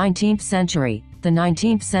revolution. 19th century. The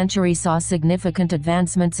 19th century saw significant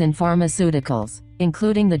advancements in pharmaceuticals,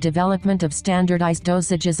 including the development of standardized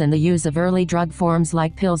dosages and the use of early drug forms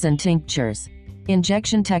like pills and tinctures.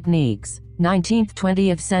 Injection techniques.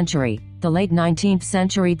 19th-20th century. The late 19th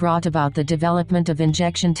century brought about the development of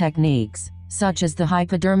injection techniques, such as the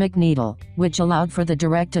hypodermic needle, which allowed for the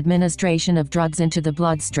direct administration of drugs into the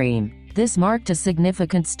bloodstream. This marked a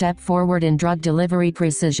significant step forward in drug delivery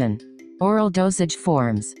precision. Oral dosage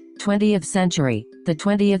forms. 20th century. The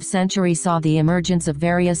 20th century saw the emergence of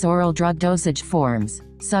various oral drug dosage forms,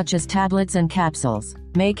 such as tablets and capsules,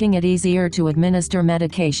 making it easier to administer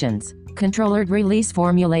medications. Controlled release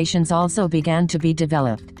formulations also began to be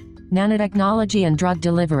developed. Nanotechnology and drug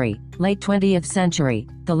delivery. Late 20th century.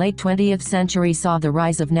 The late 20th century saw the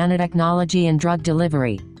rise of nanotechnology in drug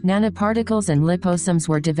delivery. Nanoparticles and liposomes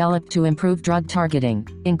were developed to improve drug targeting,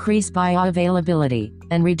 increase bioavailability,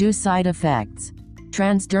 and reduce side effects.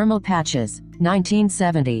 Transdermal patches.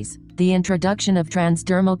 1970s. The introduction of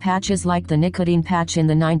transdermal patches like the nicotine patch in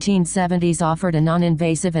the 1970s offered a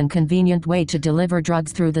non-invasive and convenient way to deliver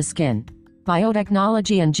drugs through the skin.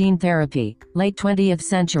 Biotechnology and gene therapy. Late 20th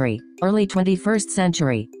century. Early 21st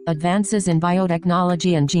century. Advances in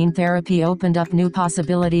biotechnology and gene therapy opened up new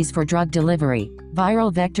possibilities for drug delivery.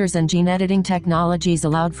 Viral vectors and gene editing technologies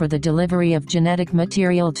allowed for the delivery of genetic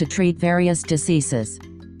material to treat various diseases.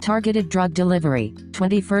 Targeted drug delivery.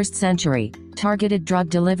 21st century. Targeted drug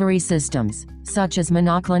delivery systems, such as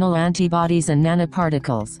monoclonal antibodies and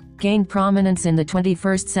nanoparticles, gained prominence in the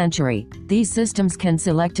 21st century. These systems can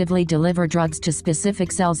selectively deliver drugs to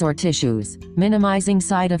specific cells or tissues, minimizing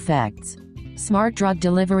side effects. Smart drug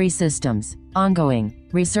delivery systems. Ongoing.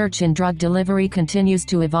 Research in drug delivery continues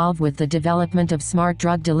to evolve with the development of smart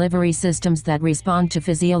drug delivery systems that respond to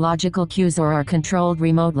physiological cues or are controlled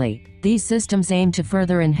remotely. These systems aim to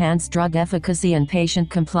further enhance drug efficacy and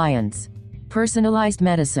patient compliance. Personalized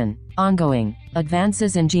medicine. Ongoing.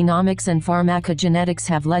 Advances in genomics and pharmacogenetics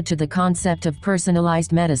have led to the concept of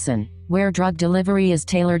personalized medicine, where drug delivery is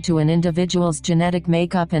tailored to an individual's genetic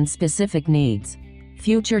makeup and specific needs.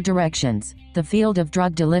 Future directions. The field of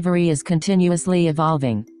drug delivery is continuously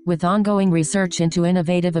evolving, with ongoing research into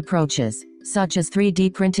innovative approaches, such as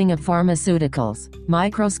 3D printing of pharmaceuticals,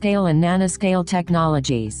 microscale and nanoscale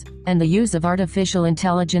technologies, and the use of artificial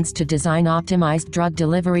intelligence to design optimized drug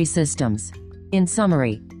delivery systems. In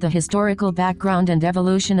summary, the historical background and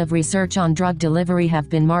evolution of research on drug delivery have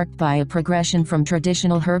been marked by a progression from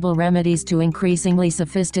traditional herbal remedies to increasingly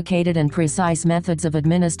sophisticated and precise methods of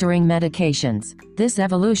administering medications. This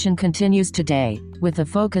evolution continues today, with a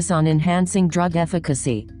focus on enhancing drug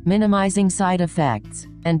efficacy, minimizing side effects,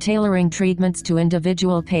 and tailoring treatments to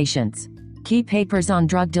individual patients. Key papers on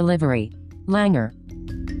drug delivery. Langer.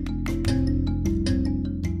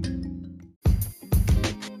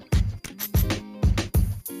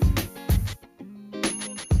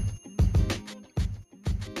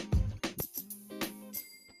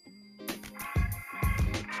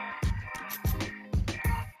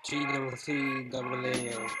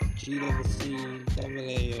 GWCAAO,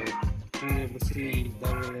 GWCAAO,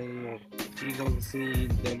 GWCAAO,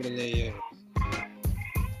 GWCAAO.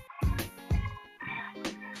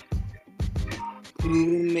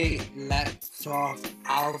 Glutamate lactose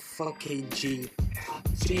alpha kg.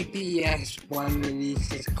 CPS1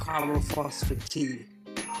 releases carbophosphate.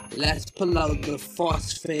 Let's pull out the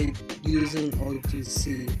phosphate using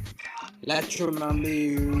OTC.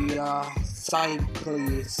 Latronamuria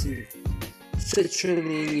cyclase.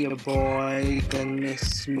 Citrulline, your boy, gonna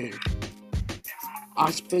miss me.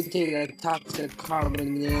 Aspartate toxic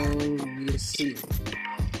carbonyl, you see.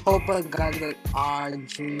 Hope I got that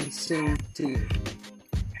arginine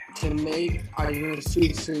to make arginine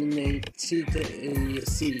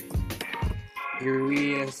CYP450s.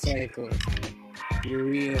 Urea cycle.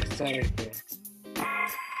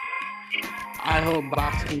 I hope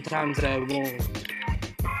back sometimes I won't.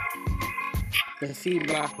 The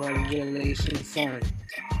feedback regulation fund.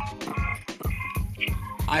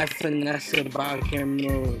 I finesse the backend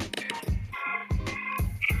mode.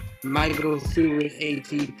 Might go through with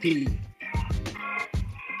ATP.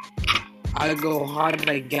 I go hard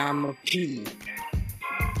like gamma P.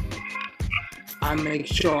 I make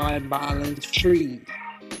sure I balance free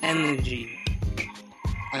energy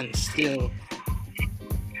and still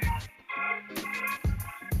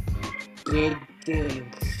good things.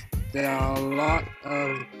 There are a lot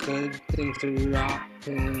of good things to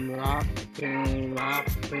wrapping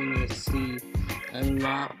you see, and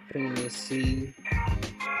wrapping you see.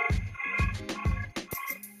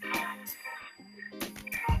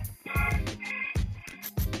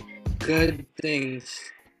 Good things.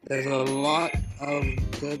 There's a lot of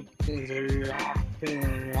good things to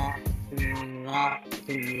wrapping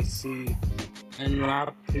you see, and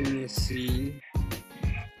wrapping you see.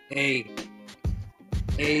 A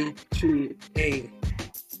to A.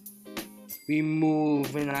 We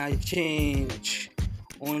move and I change.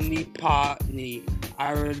 Only partly.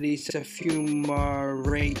 I release a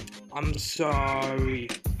fumarate. I'm sorry.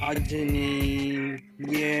 Arginine.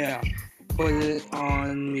 Yeah. Put it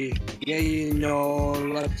on me. Yeah, you know,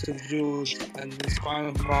 lots of jewels and the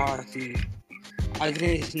spinal party. I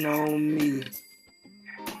just know me.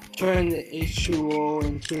 Turn the H2O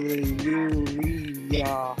into the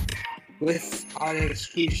urea. Without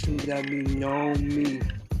excretion that we know me.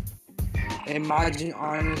 Imagine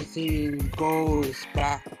honesty goes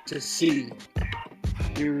back to C.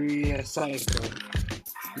 Urea cycle.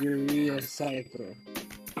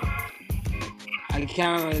 I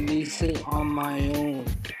can't release it on my own.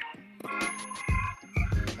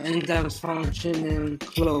 Enzymes functioning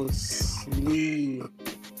closely.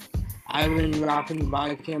 I've been wrapping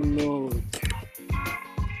biochem mode.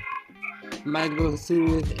 Might go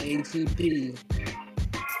through with ATP.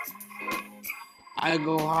 I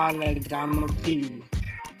go hard like gamma P.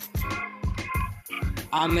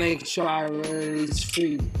 I make sure I release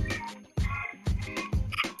free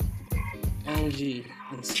energy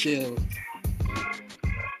and still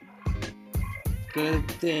good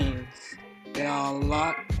things. There are a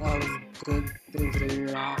lot of good things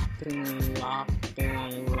wrapping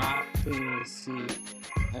the sea,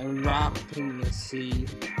 and wrapping the sea.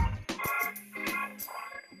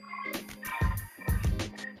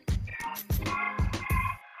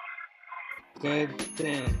 Good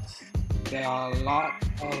things. There are a lot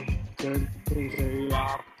of good things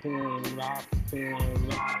wrapping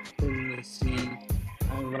the sea,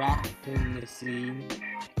 and wrapping the sea.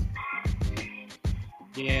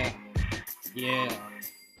 Yeah.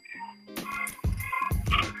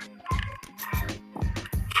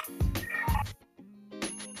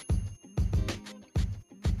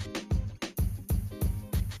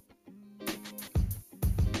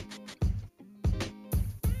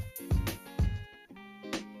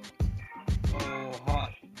 Oh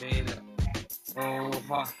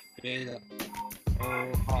hot beta.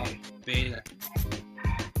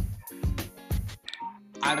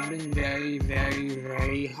 I've been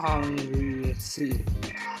very hungry, you see.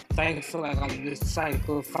 Thankfully, I got this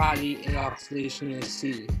cycle fatty oxidation in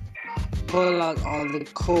C. Pull out all the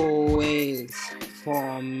co-ways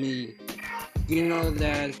for me. You know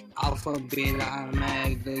that alpha, beta,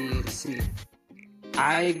 omega, C.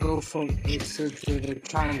 I go from acyl to the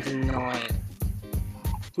transinoid.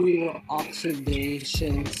 Through your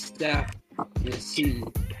oxidation step, you see.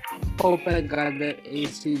 Hope I got the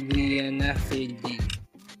ACD and FAD.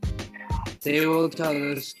 They will tell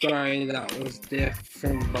a story that was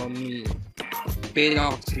different about me. Beta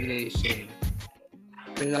oxidation.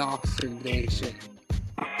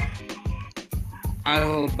 I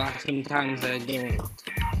hold back, sometimes I don't.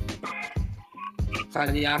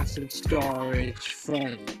 Fatty acid storage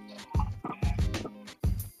front.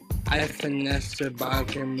 I finesse the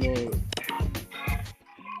Barker mode.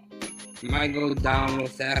 Might go down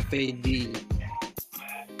with FAD.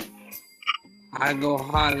 I go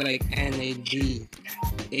hard like NAD.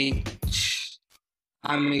 H.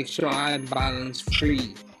 I make sure I balance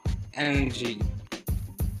free energy.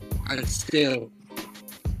 And still,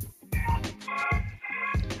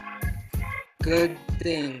 good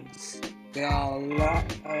things. There are a lot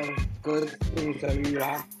of good things that we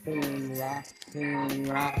wrapping the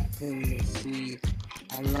sea.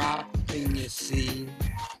 Unwrapping the sea.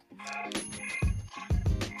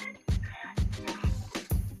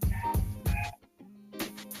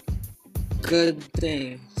 Good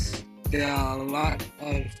things. There are a lot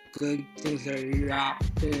of good things that we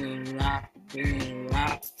wrapping the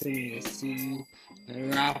sea.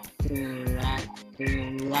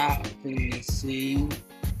 Wrapping the sea.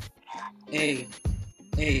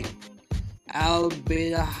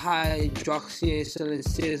 L-beta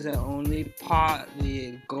hydroxyacetylase that only partly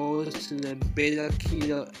it goes to the beta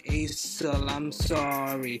keto acyl. I'm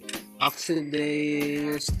sorry.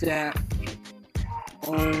 Oxidative step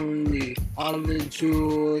only. All the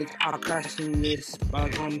jewels are crashing this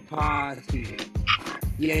bottom party.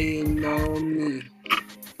 Yeah, you know me.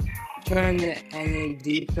 Turn the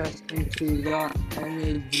NAD plus into the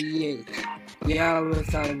NADH. Yeah,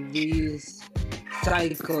 without these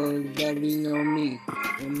cycles that we know me.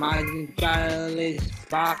 Imagine dilates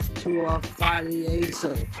back to a fatty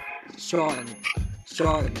acyl. Shorten.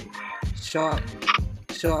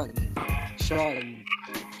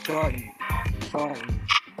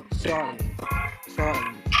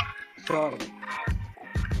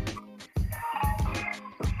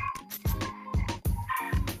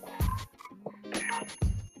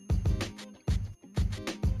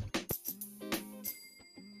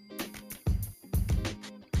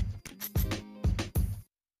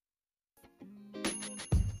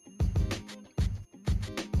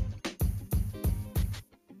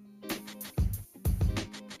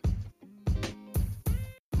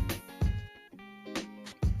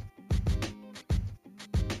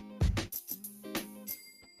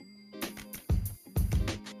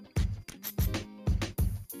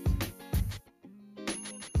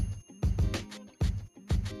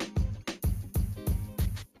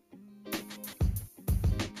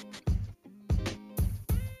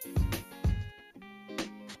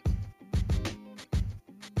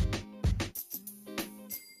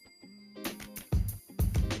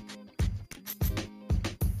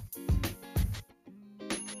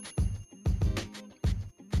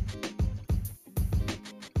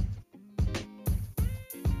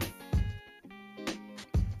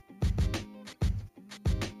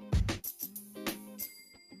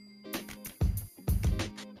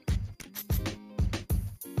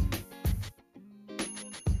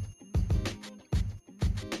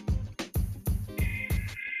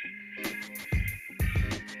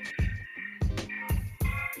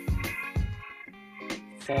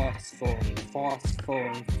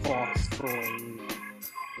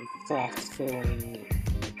 Phosphorine.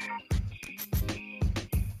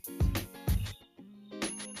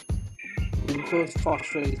 Glucose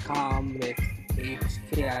phosphorate comes with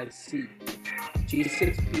HKIC.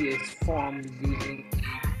 G6P is formed using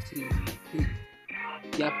ATP.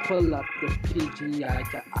 Yeah, pull up the PGI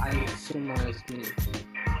to isomers me.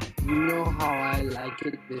 You know how I like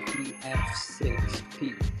it with the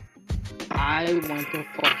F6P. I want to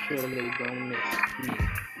phosphorylate, don't miss me.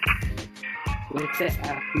 With the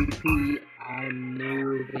FPP, I'm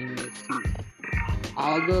moving the C.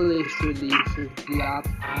 Aldolase releases the up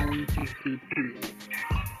and GTP,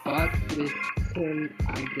 but with him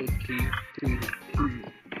I get GTP.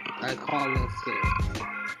 I call it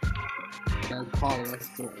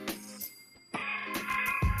 6.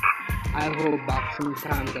 I hold back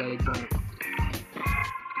sometimes I don't.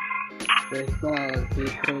 Because they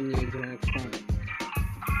told me to fun.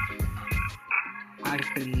 I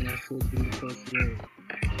can nestle glucose low.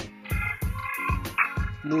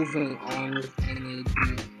 Moving on with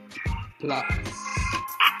NAD plus.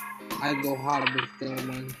 I go hard with the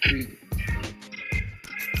 1,3.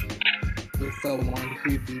 With the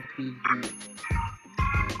 1,3-BPG.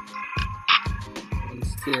 And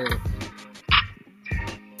still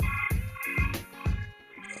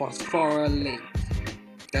phosphorylate.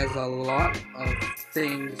 There's a lot of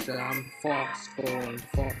things that I'm phosphoring, you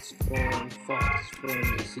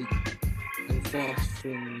see. And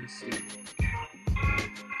phosphoring, you see.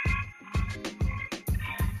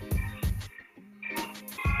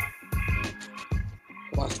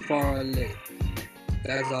 Phosphorylate.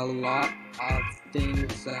 There's a lot of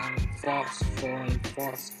things that I'm phosphoring,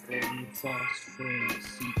 you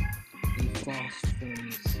see. And phosphoring,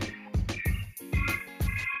 you see.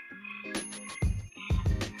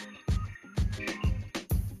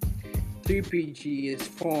 3PG is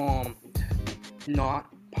formed, not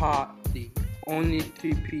partly. Only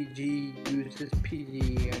 3PG uses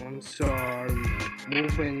PG. I'm sorry.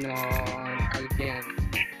 Moving on again.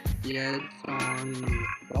 Yes,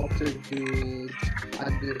 Dr. Jules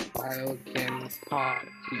at this biochemist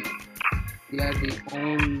party. We are the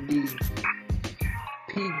only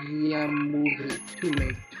PGM moves to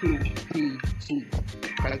make 2PG.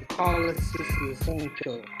 Glycolysis is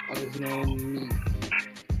essential, as no need.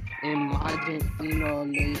 Imagine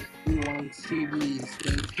enolase 31CBs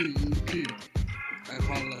in PEP.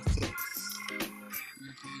 Glycolysis.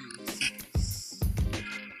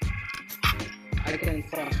 I can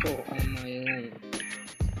phospho on my own.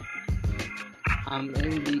 I'm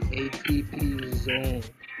in the ATP zone.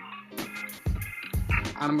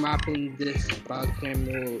 I'm wrapping this biochem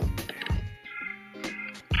road.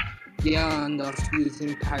 Beyond of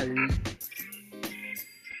fusing pyrite.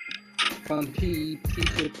 From PEP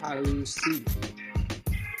to pyrite C.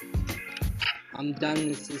 I'm done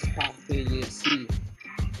with this pathway, you see.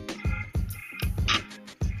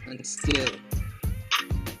 And still.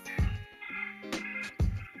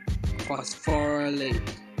 Phosphorylate.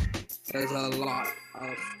 There's a lot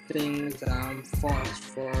of things that I'm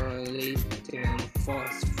phosphorylating and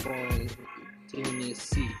phosphorylating, you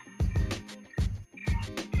see.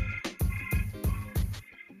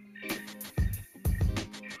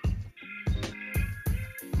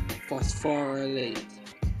 Phosphorylate.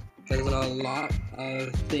 There's a lot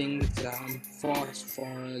of things that I'm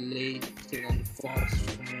phosphorylating and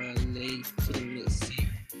phosphorylating, you see.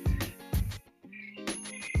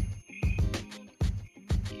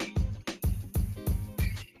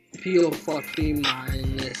 P450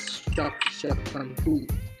 minus structure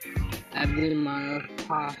complete. Every mile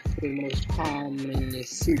pathway most common you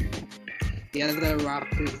see. The other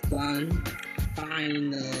wrap is done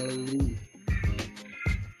finally.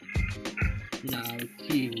 Now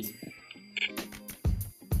kiwi.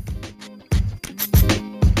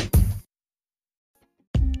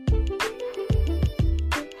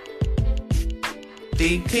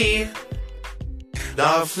 DP.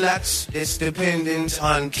 The flex is dependent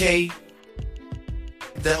on K.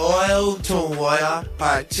 The oil to wire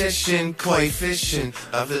partition coefficient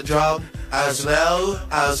of the drug as well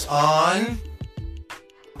as on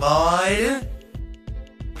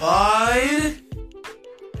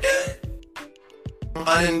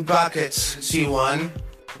in brackets C1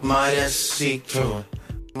 minus C2.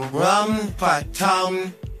 Rum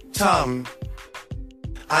patam tum.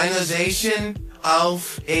 Ionization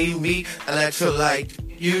of a weak electrolyte.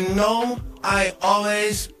 You know, I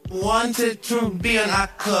always wanted to be an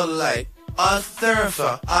acolyte, a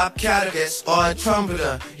thurifer, a catechist, or a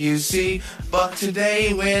trumpeter, you see. But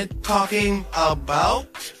today we're talking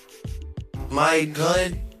about my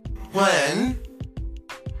good friend,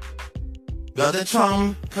 the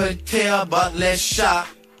trumpeter, but less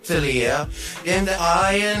chatelier in the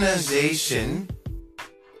ionization.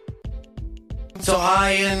 So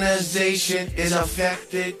ionization is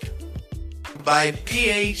affected by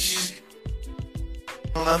pH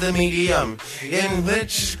of the medium in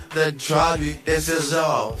which the drug is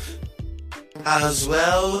dissolved, as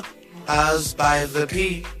well as by the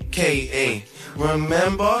pKa.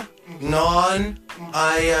 Remember,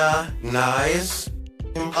 non-ionized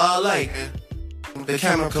are like the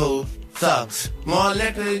chemical thugs, more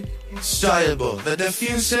liquid, soluble, the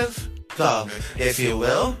diffusive thug, if you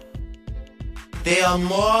will. They are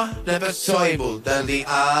more liposoluble than the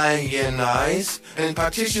ionized and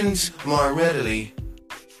partitions more readily.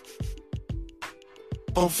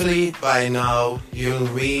 Hopefully by now you'll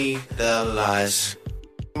realize.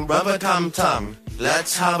 Rubber tum tum,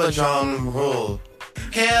 let's have a drum roll.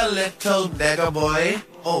 Here little beggar boy,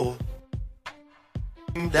 oh,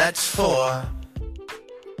 that's for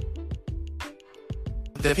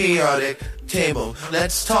the periodic table.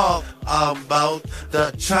 Let's talk about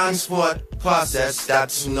the transport process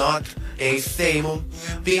that's not a fable.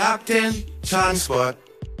 The octane transport.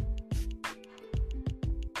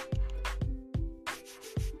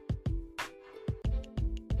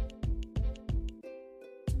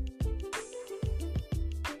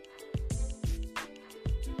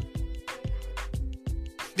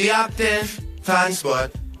 The octane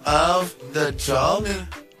transport of the drug,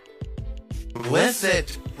 with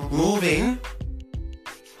it moving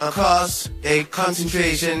across a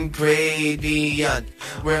concentration gradient,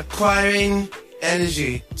 requiring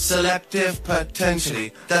energy, selective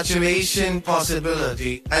potentially, saturation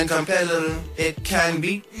possibility, and competitive it can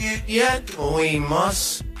be. Yet we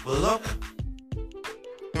must look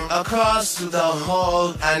across the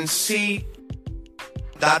hall and see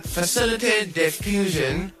that facilitated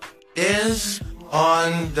diffusion is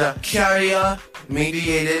on the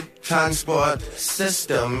carrier-mediated transport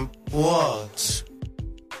system walls.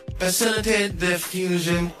 Facilitated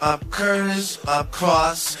diffusion occurs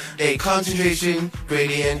across a concentration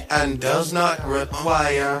gradient and does not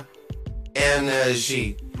require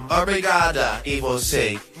energy. Obrigada e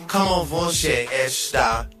você, como você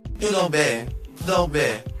está? Tudo bem,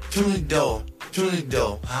 tudo.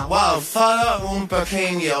 Wow, fala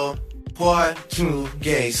pequeño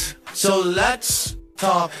português. So let's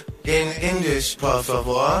talk in English, por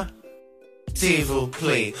favor. S'il vous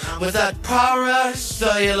plaît. With that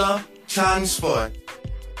paracellular transport,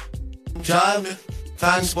 drug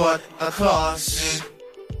transport across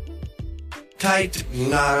tight,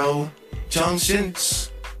 narrow junctions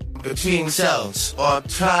between cells or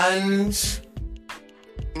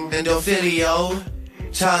trans-endothelial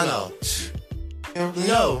channels.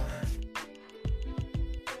 No,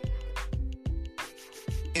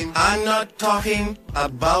 I'm not talking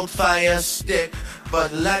about fire stick,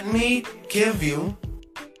 but let me give you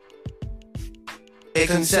a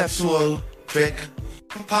conceptual trick.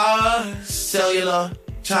 Paracellular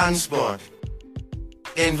transport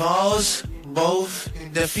involves both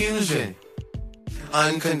diffusion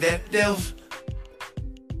and convective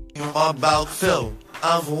or bulk fill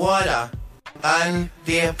of water and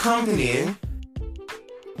the accompanying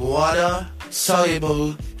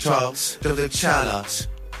water-soluble drugs to the channels.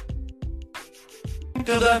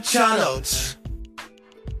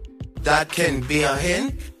 That can be a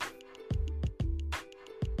hint.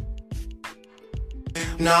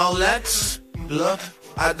 Now let's look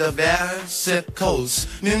at the vesicles.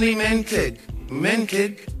 Newly minted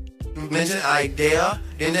idea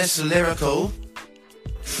in this lyrical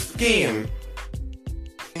scheme.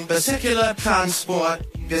 Vesicular transport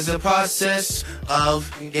is the process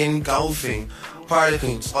of engulfing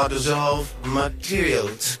particles or dissolved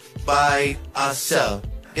materials by a cell.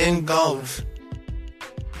 Engulfment.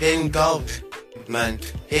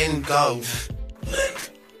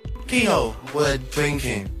 Keto with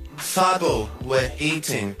drinking. Sabo with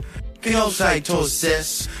eating.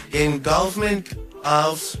 Phagocytosis, engulfment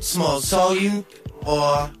of small solute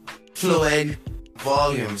or fluid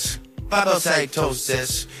volumes.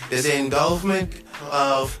 Phagocytosis is engulfment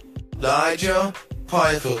of larger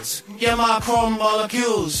particles,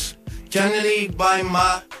 macromolecules, generally by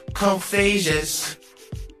macrophages.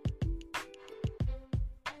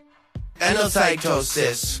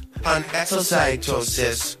 Endocytosis and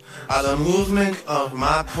exocytosis are the movement of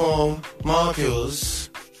macromolecules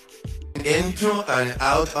into and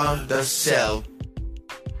out of the cell.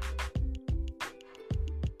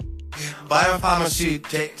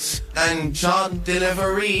 Biopharmaceutics and drug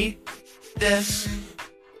delivery, this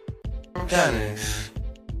tennis.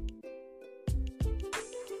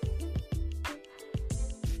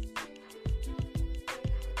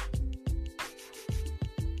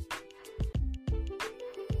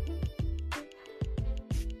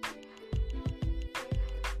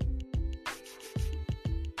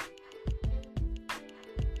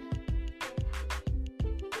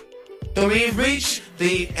 So we've reached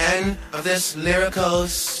the end of this lyrical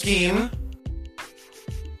scheme.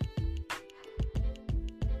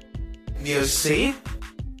 You see?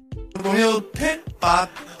 We'll pick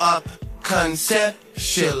back up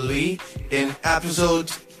conceptually in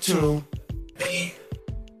episode 2B.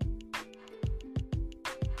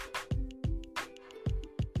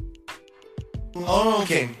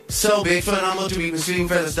 Okay, so big for number to be pursuing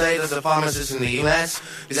further studies as a pharmacist in the US.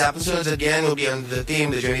 These episodes again will be under the theme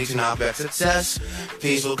The Journey to Narcotic Success.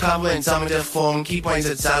 These will cover in summative form key points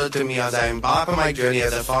that sounded to me as I embark on my journey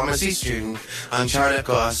as a pharmacy student on charted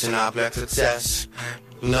course to narcotic success.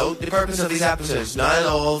 Note the purpose of these episodes, not at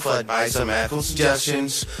all for advice or medical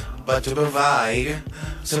suggestions, but to provide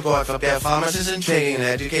support for their pharmacists in training in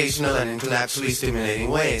educational and intellectually stimulating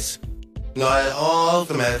ways. Not all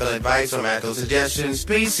for medical advice or medical suggestions,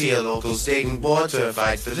 please see a local state and board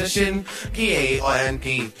certified physician, PA or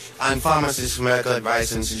NP, and pharmacist for medical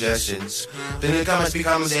advice and suggestions. The newcomer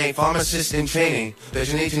becomes a pharmacist in training,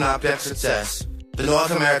 visioning to NAPNET success. The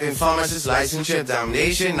North American Pharmacist Licensure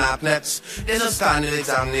Examination, NAPNEPS, is a standard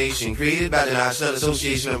examination created by the National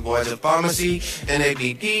Association of Boards of Pharmacy,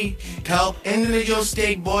 NABP, to help individual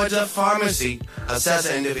state boards of pharmacy assess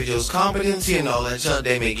an individual's competency and knowledge so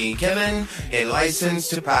they may be given a license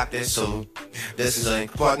to practice. So this is an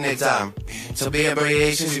important exam. So be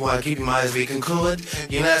abbreviations you want to keep in mind as we conclude.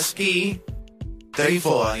 UNSP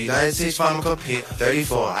 34, United States Pharmacopoeia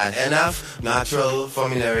 34, and NF Natural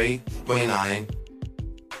Formulary 29.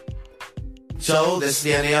 So, this is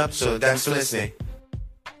the end of the episode. Thanks for listening.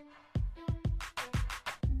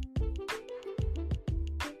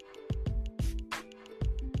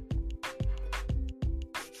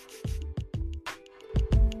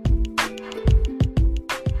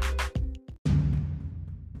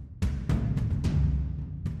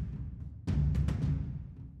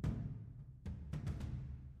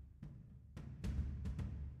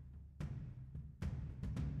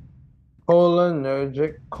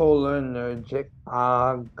 Cholinergic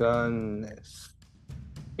agonist.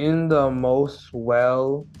 In the most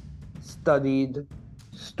well-studied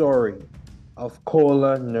story of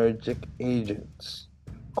cholinergic agents,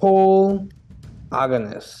 chol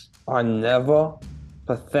agonists are never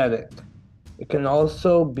pathetic. It can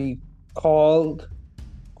also be called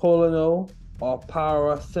cholino or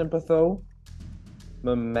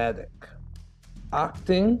parasympathomimetic,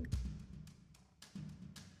 acting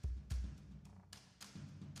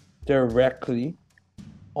directly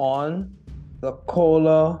on the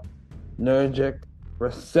cholinergic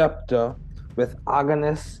receptor with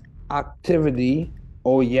agonist activity.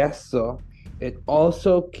 Oh yes, sir. It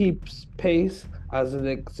also keeps pace as it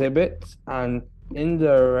exhibits an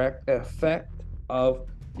indirect effect of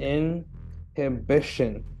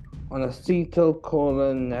inhibition on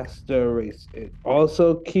acetylcholinesterase. It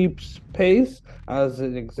also keeps pace as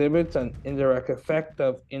it exhibits an indirect effect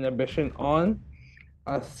of inhibition on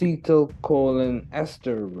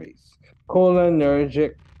acetylcholinesterase.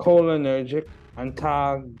 Cholinergic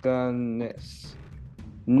antagonists.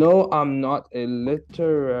 No, I'm not a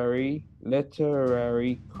literary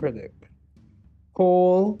critic.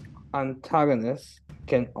 Chol antagonists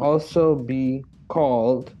can also be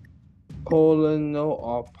called cholino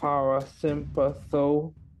or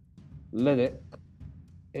parasympatholytic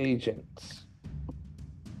agents.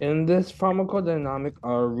 In this pharmacodynamic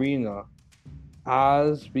arena,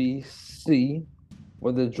 as we see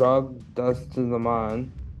what the drug does to the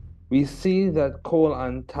man, we see that chol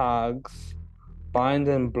antags bind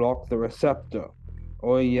and block the receptor.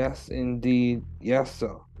 Oh yes, indeed, yes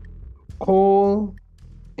sir. Chol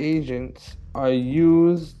agents are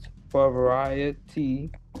used for a variety,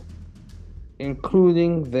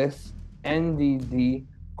 including this NDD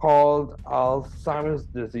called Alzheimer's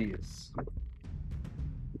disease.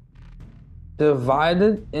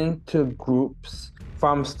 Divided into groups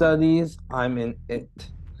from studies, I'm in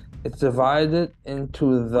it. It's divided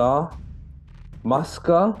into the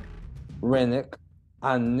muscarinic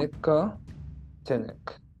and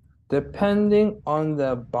nicotinic. Depending on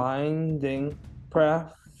the binding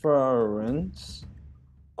preference,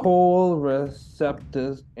 chol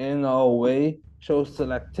receptors in a way show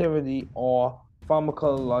selectivity or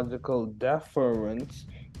pharmacological deference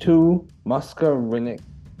to muscarine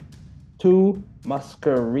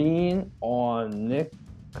or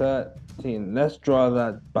nicotine. Let's draw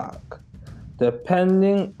that back.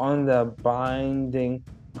 Depending on the binding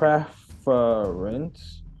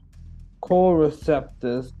preference, chol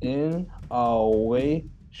receptors in a way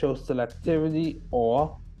show selectivity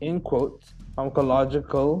or, in quotes,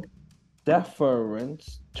 pharmacological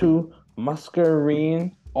deference to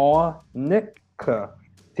muscarine or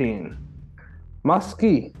nicotine.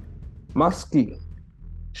 Musky,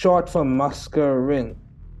 short for muscarine,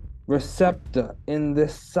 receptor in the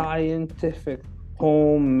scientific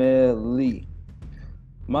homily.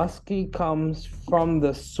 Musky comes from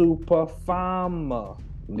the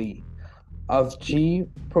superfamily of G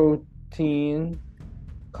protein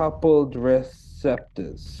coupled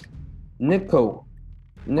receptors. Nicotinic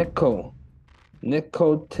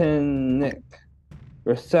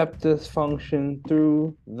receptors function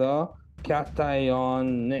through the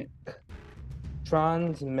cationic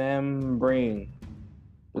transmembrane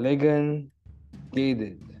ligand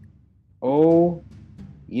gated. Oh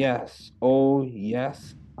yes,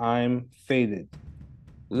 I'm faded.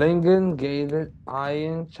 ligand-gated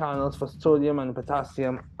ion channels for sodium and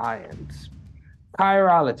potassium ions.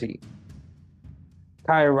 Chirality.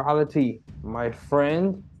 Chirality, my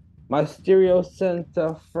friend, my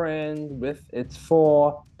stereocenter friend with its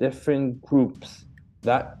 4 different groups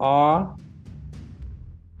that are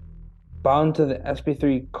bound to the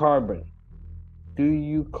sp3 carbon. Do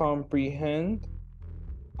you comprehend?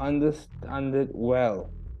 Understand it well.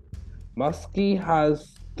 Musky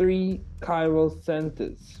has 3 chiral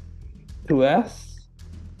centers, 2s,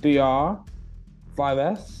 3r,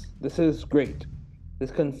 5s. This is great.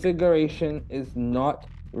 This configuration is not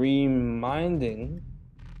reminding.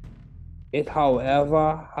 It,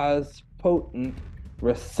 however, has potent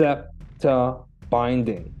receptor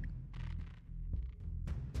binding.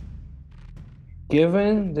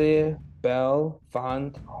 Given the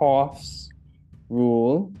Bell-Van Hof's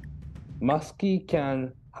rule, Musky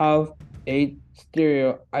can have 8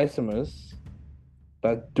 stereoisomers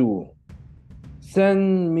that dual.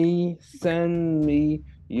 Send me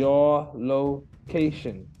your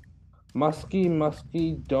location. Musky,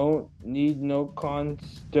 don't need no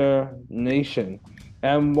consternation.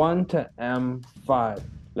 M1 to M5.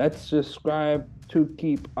 Let's describe to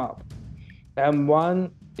keep up.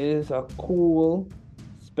 M1 is a cool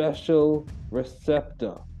special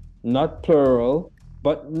receptor, not plural,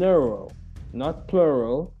 but neural. Not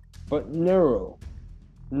plural, but neural.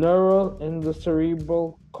 Neural in the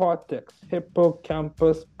cerebral cortex,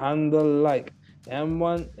 hippocampus, and the like.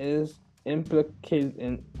 M1 is implicated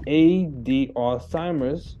in AD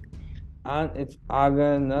Alzheimer's, and its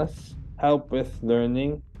agonists help with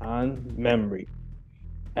learning and memory.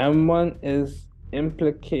 M1 is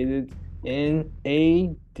implicated in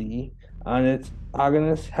AD, and its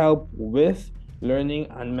agonists help with learning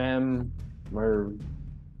and memory.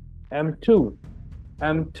 M2,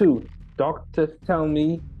 doctors tell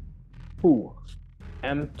me who.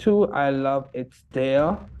 M2, I love, it's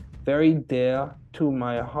there, very dear to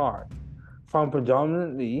my heart, from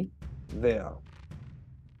predominantly there.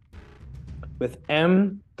 With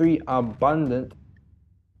M3 abundant,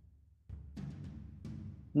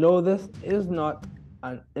 no, this is not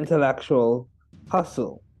an intellectual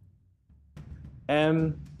hustle.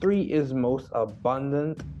 M3 is most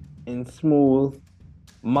abundant in smooth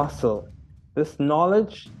muscle. This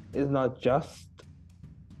knowledge is not just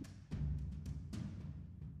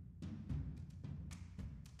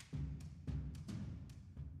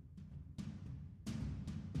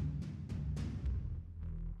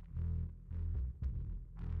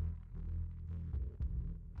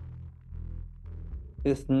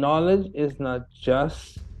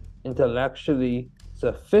intellectually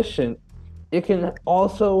sufficient, it can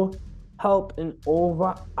also help in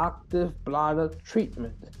overactive bladder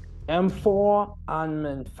treatment. M4 and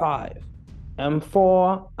M5.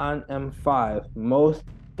 M4 and M5 most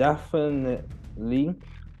definitely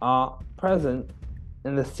are present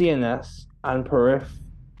in the CNS and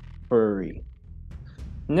periphery.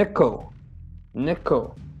 Nicotinic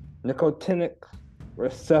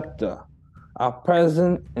receptor are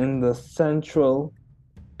present in the central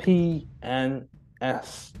PNS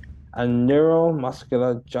and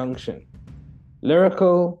neuromuscular junction.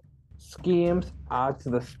 Lyrical schemes add to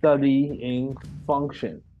the studying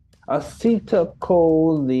function.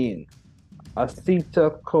 Acetylcholine.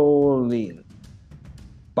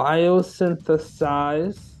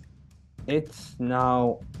 Biosynthesize, it's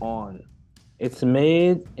now on. It's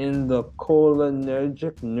made in the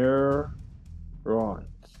cholinergic neurons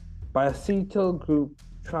by acetyl group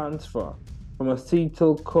transfer from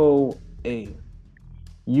acetyl-CoA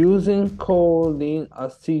using choline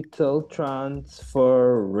acetyl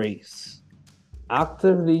transferase,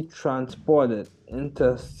 actively transported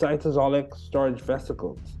into cytosolic storage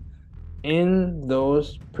vesicles in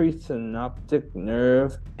those presynaptic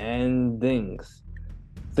nerve endings.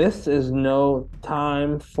 This is no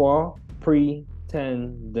time for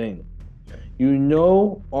pretending. You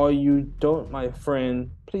know or you don't, my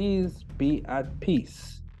friend, please be at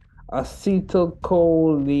peace.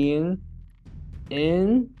 Acetylcholine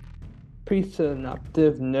in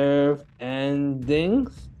presynaptic nerve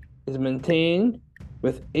endings is maintained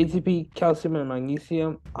with ATP, calcium, and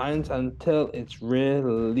magnesium ions until its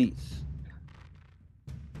release.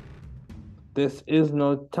 This is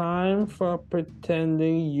no time for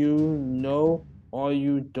pretending you know or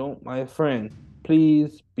you don't, my friend.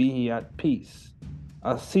 Please be at peace.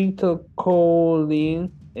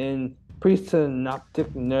 Acetylcholine in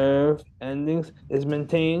presynaptic nerve endings is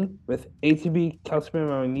maintained with ATP, calcium,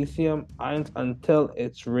 and magnesium ions until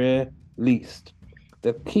it's released.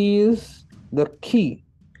 The key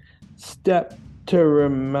step to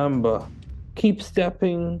remember. Keep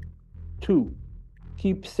stepping 2.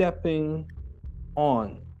 keep stepping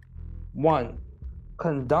on. 1.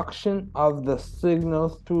 Conduction of the signal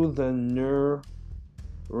through the neuron.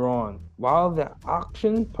 While the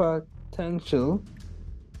action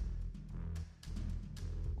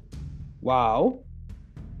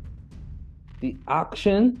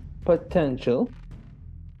potential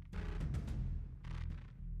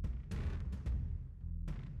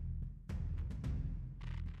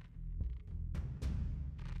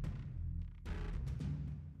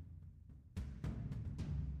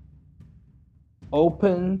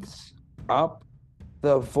opens up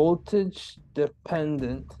the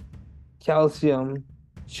voltage-dependent calcium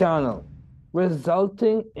channel,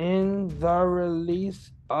 resulting in the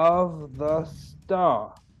release of the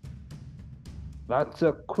star. That's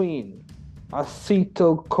a queen.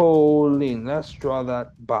 Acetylcholine. Let's draw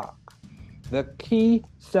that back. The key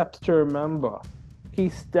steps to remember. Key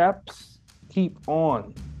steps, keep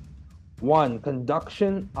on. 1.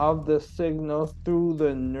 Conduction of the signal through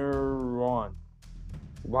the neuron.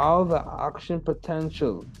 While the action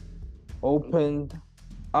potential opened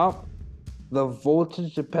up the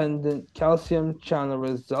voltage-dependent calcium channel,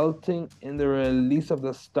 resulting in the release of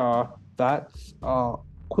the star. That's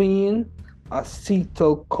queen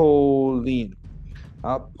acetylcholine.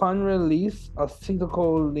 Upon release,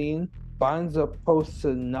 acetylcholine binds a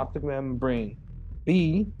postsynaptic membrane.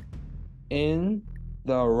 B. In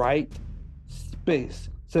the right space.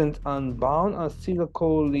 Since unbound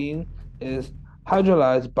acetylcholine is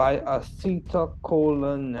hydrolyzed by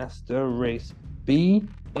acetylcholinesterase. B.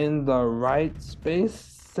 In the right space,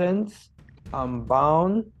 since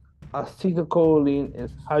unbound acetylcholine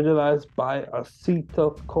is hydrolyzed by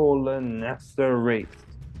acetylcholinesterase.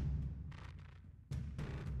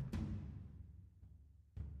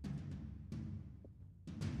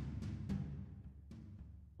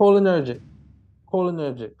 Cholinergic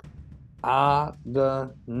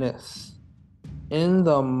agonist. In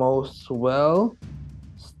the most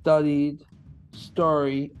well-studied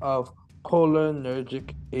story of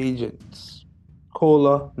cholinergic agents.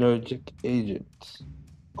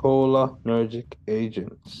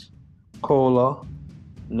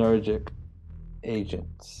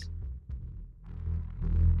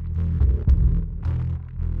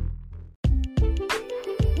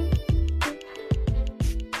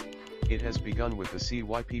 It has begun with the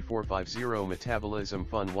CYP450 metabolism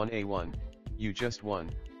fun 1A1, you just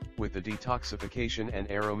won, with the detoxification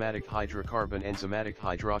and aromatic hydrocarbon enzymatic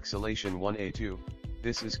hydroxylation 1A2,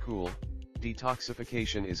 this is cool.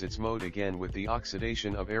 Detoxification is its mode again with the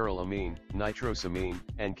oxidation of arylamine, nitrosamine,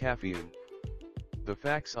 and caffeine. The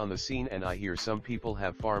facts on the scene, and I hear some people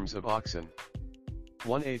have farms of oxen.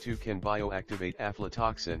 1A2 can bioactivate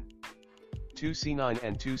aflatoxin. 2C9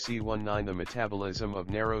 and 2C19 the metabolism of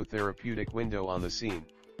narrow therapeutic window on the scene.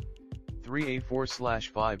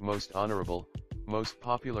 3A4/5 most honorable, most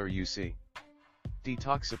popular UC.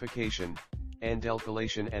 Detoxification,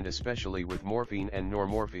 andalkylation and especially with morphine and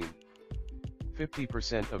normorphine.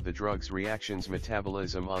 50% of the drug's reactions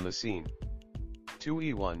metabolism on the scene.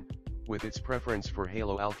 2E1, with its preference for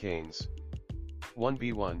haloalkanes.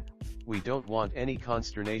 1B1, we don't want any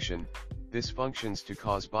consternation, this functions to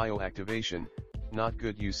cause bioactivation, not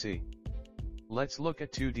good UC. Let's look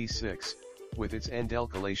at 2D6, with its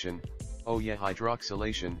andalkylation, oh yeah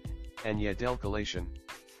hydroxylation, and yeah dalkylation.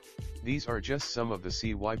 These are just some of the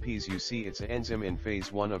CYPs you see. It's an enzyme in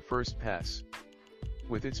phase 1 of first pass.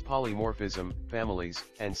 With its polymorphism, families,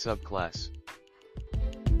 and subclass.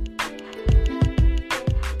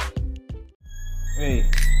 An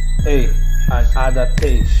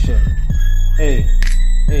adaptation.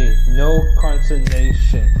 No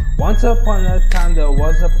consternation. Once upon a time there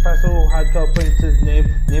was a professor who had to print his name,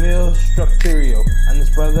 Nemio Structurio, and his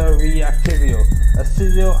brother Reactivio,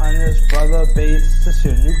 Acidio, and his brother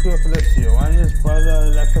Basiccio, Nucleophilicio, and his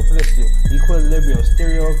brother Electrophilicio, Equilibrio,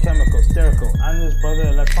 Stereochemical, Sterico, and his brother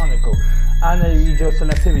Electronico, and Regio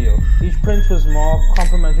Selectivio. Each print was more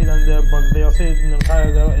complementary than their brother. They all stayed in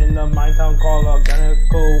the mine town called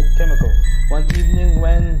Organico-Chemical. One evening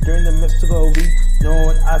when, during the mystical week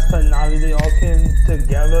known as finale, they all came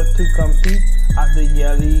together to compete at the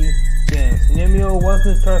Yelly Games. Nemio was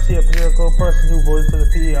notoriously a political person who voted for the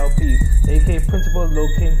PLPs, aka Principal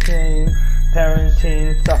Locantine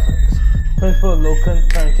Parenting Suffix. Principal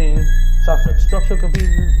Locantine Suffix. Structure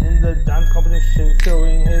competed in the dance competition,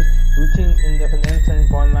 showing his routines in the condensed and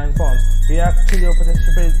bond-line form. Reactilio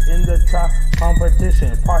participated in the track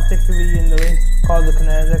competition, particularly in the race called the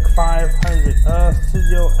Kinetic 500.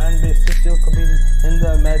 Acidio and Basiccio competed in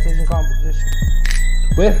the meditation competition.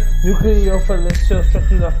 With nucleophilic cells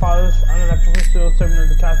stretching the phallus and electrical cells serving as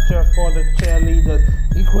the capture for the cheerleaders.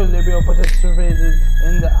 Equilibrio participated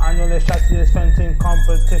in the annual Strategies fencing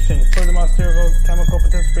competition. Furthermore, chemical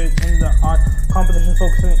participated in the art competition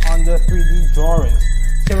focusing on the 3D drawings.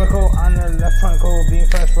 Chemical and electronical being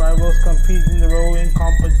first rivals compete in the rowing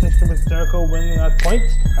competition with spherical winning at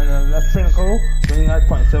points and electronical winning at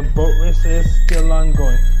points. The boat race is still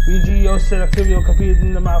ongoing. VGO Selectivio competed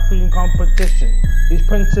in the map reading competition. These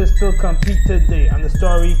princes still compete today and the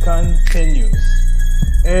story continues.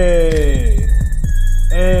 Hey,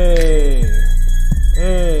 hey,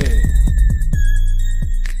 hey.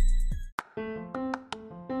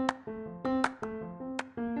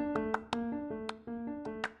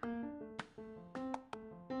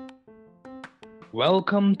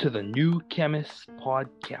 Welcome to the New Chemist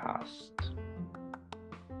podcast.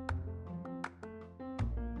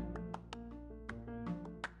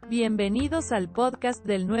 Bienvenidos al podcast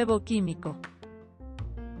del nuevo químico.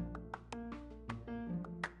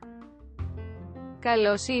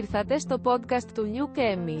 Καλώς ήρθατε στο podcast του New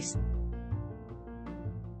Chemist.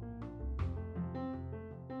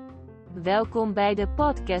 Welkom bij de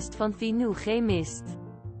podcast van The New Chemist.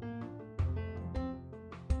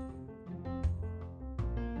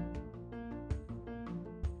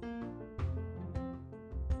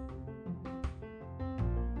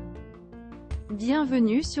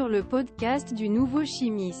 Bienvenue sur le podcast du nouveau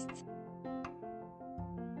chimiste.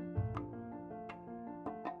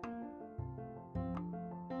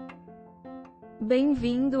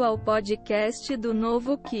 Bem-vindo ao podcast do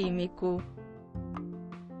novo químico.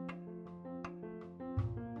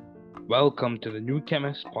 Welcome to the New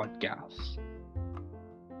Chemist podcast.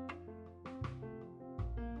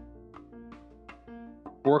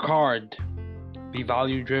 Work hard. Be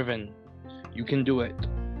value driven. You can do it.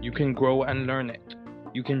 You can grow and learn it.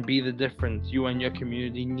 You can be the difference you and your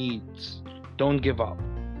community needs. Don't give up.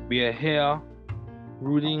 We are here,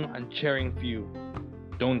 rooting and cheering for you.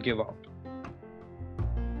 Don't give up.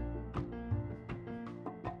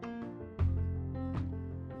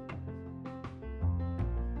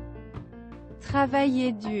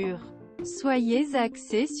 Travaillez dur. Soyez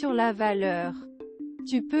axé sur la valeur.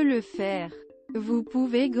 Tu peux le faire. Vous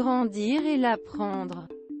pouvez grandir et l'apprendre.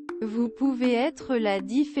 Vous pouvez être la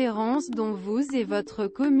différence dont vous et votre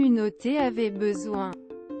communauté avez besoin.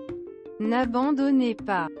 N'abandonnez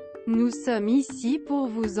pas. Nous sommes ici pour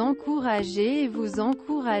vous encourager et vous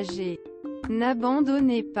encourager.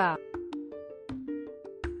 N'abandonnez pas.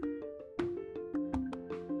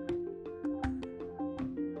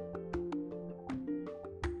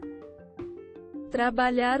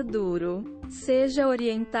 Trabalhar duro. Seja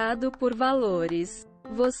orientado por valores.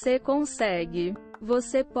 Você consegue.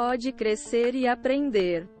 Você pode crescer e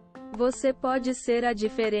aprender. Você pode ser a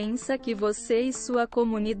diferença que você e sua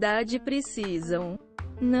comunidade precisam.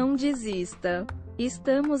 Não desista.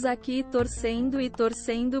 Estamos aqui torcendo e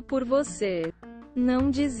torcendo por você.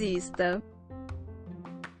 Não desista.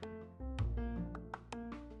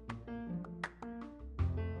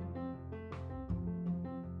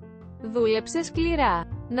 Δούλεψε σκληρά.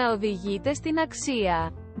 Να οδηγείτε στην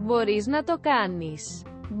αξία. Μπορείς να το κάνεις.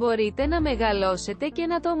 Μπορείτε να μεγαλώσετε και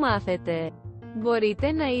να το μάθετε.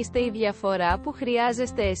 Μπορείτε να είστε η διαφορά που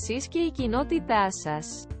χρειάζεστε εσείς και η κοινότητά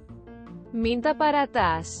σας. Μην τα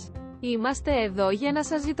παρατάς. Είμαστε εδώ για να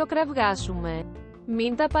σας ζητοκραυγάσουμε.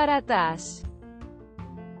 Μην τα παρατάς.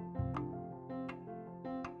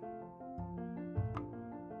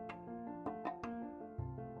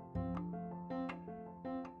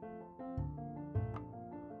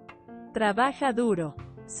 Trabaja duro.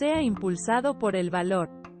 Sea impulsado por el valor.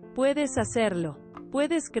 Puedes hacerlo.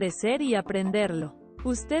 Puedes crecer y aprenderlo.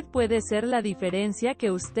 Usted puede ser la diferencia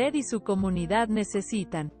que usted y su comunidad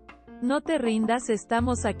necesitan. No te rindas,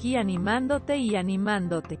 estamos aquí animándote y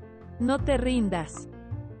animándote. No te rindas.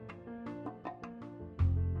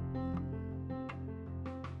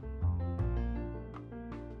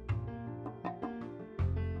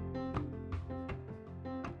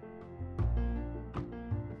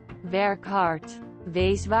 Werk hard.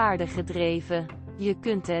 Wees waardegedreven. Je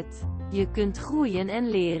kunt het. Je kunt groeien en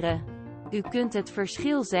leren. U kunt het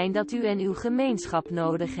verschil zijn dat u en uw gemeenschap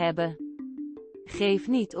nodig hebben. Geef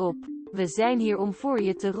niet op. We zijn hier om voor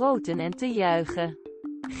je te roten en te juichen.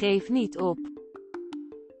 Geef niet op.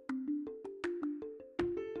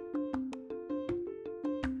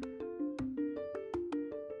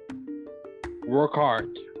 Work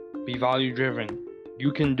hard. Be value driven.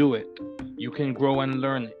 You can do it. You can grow and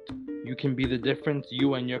learn it. You can be the difference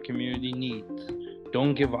you and your community needs.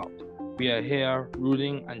 Don't give up. We are here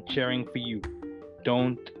rooting and cheering for you.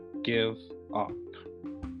 Don't give up.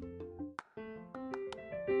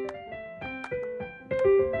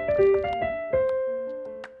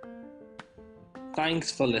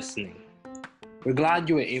 Thanks for listening. We're glad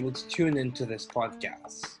you were able to tune into this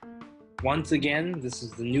podcast. Once again, this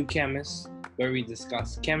is The New Chemist, where we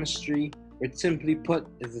discuss chemistry, which simply put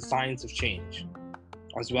is the science of change,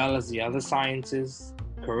 as well as the other sciences,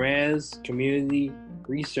 careers, community,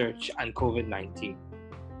 research, and COVID-19.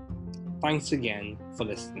 Thanks again for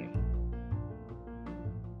listening.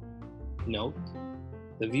 Note,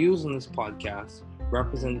 the views on this podcast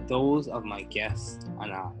represent those of my guest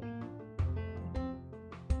and I.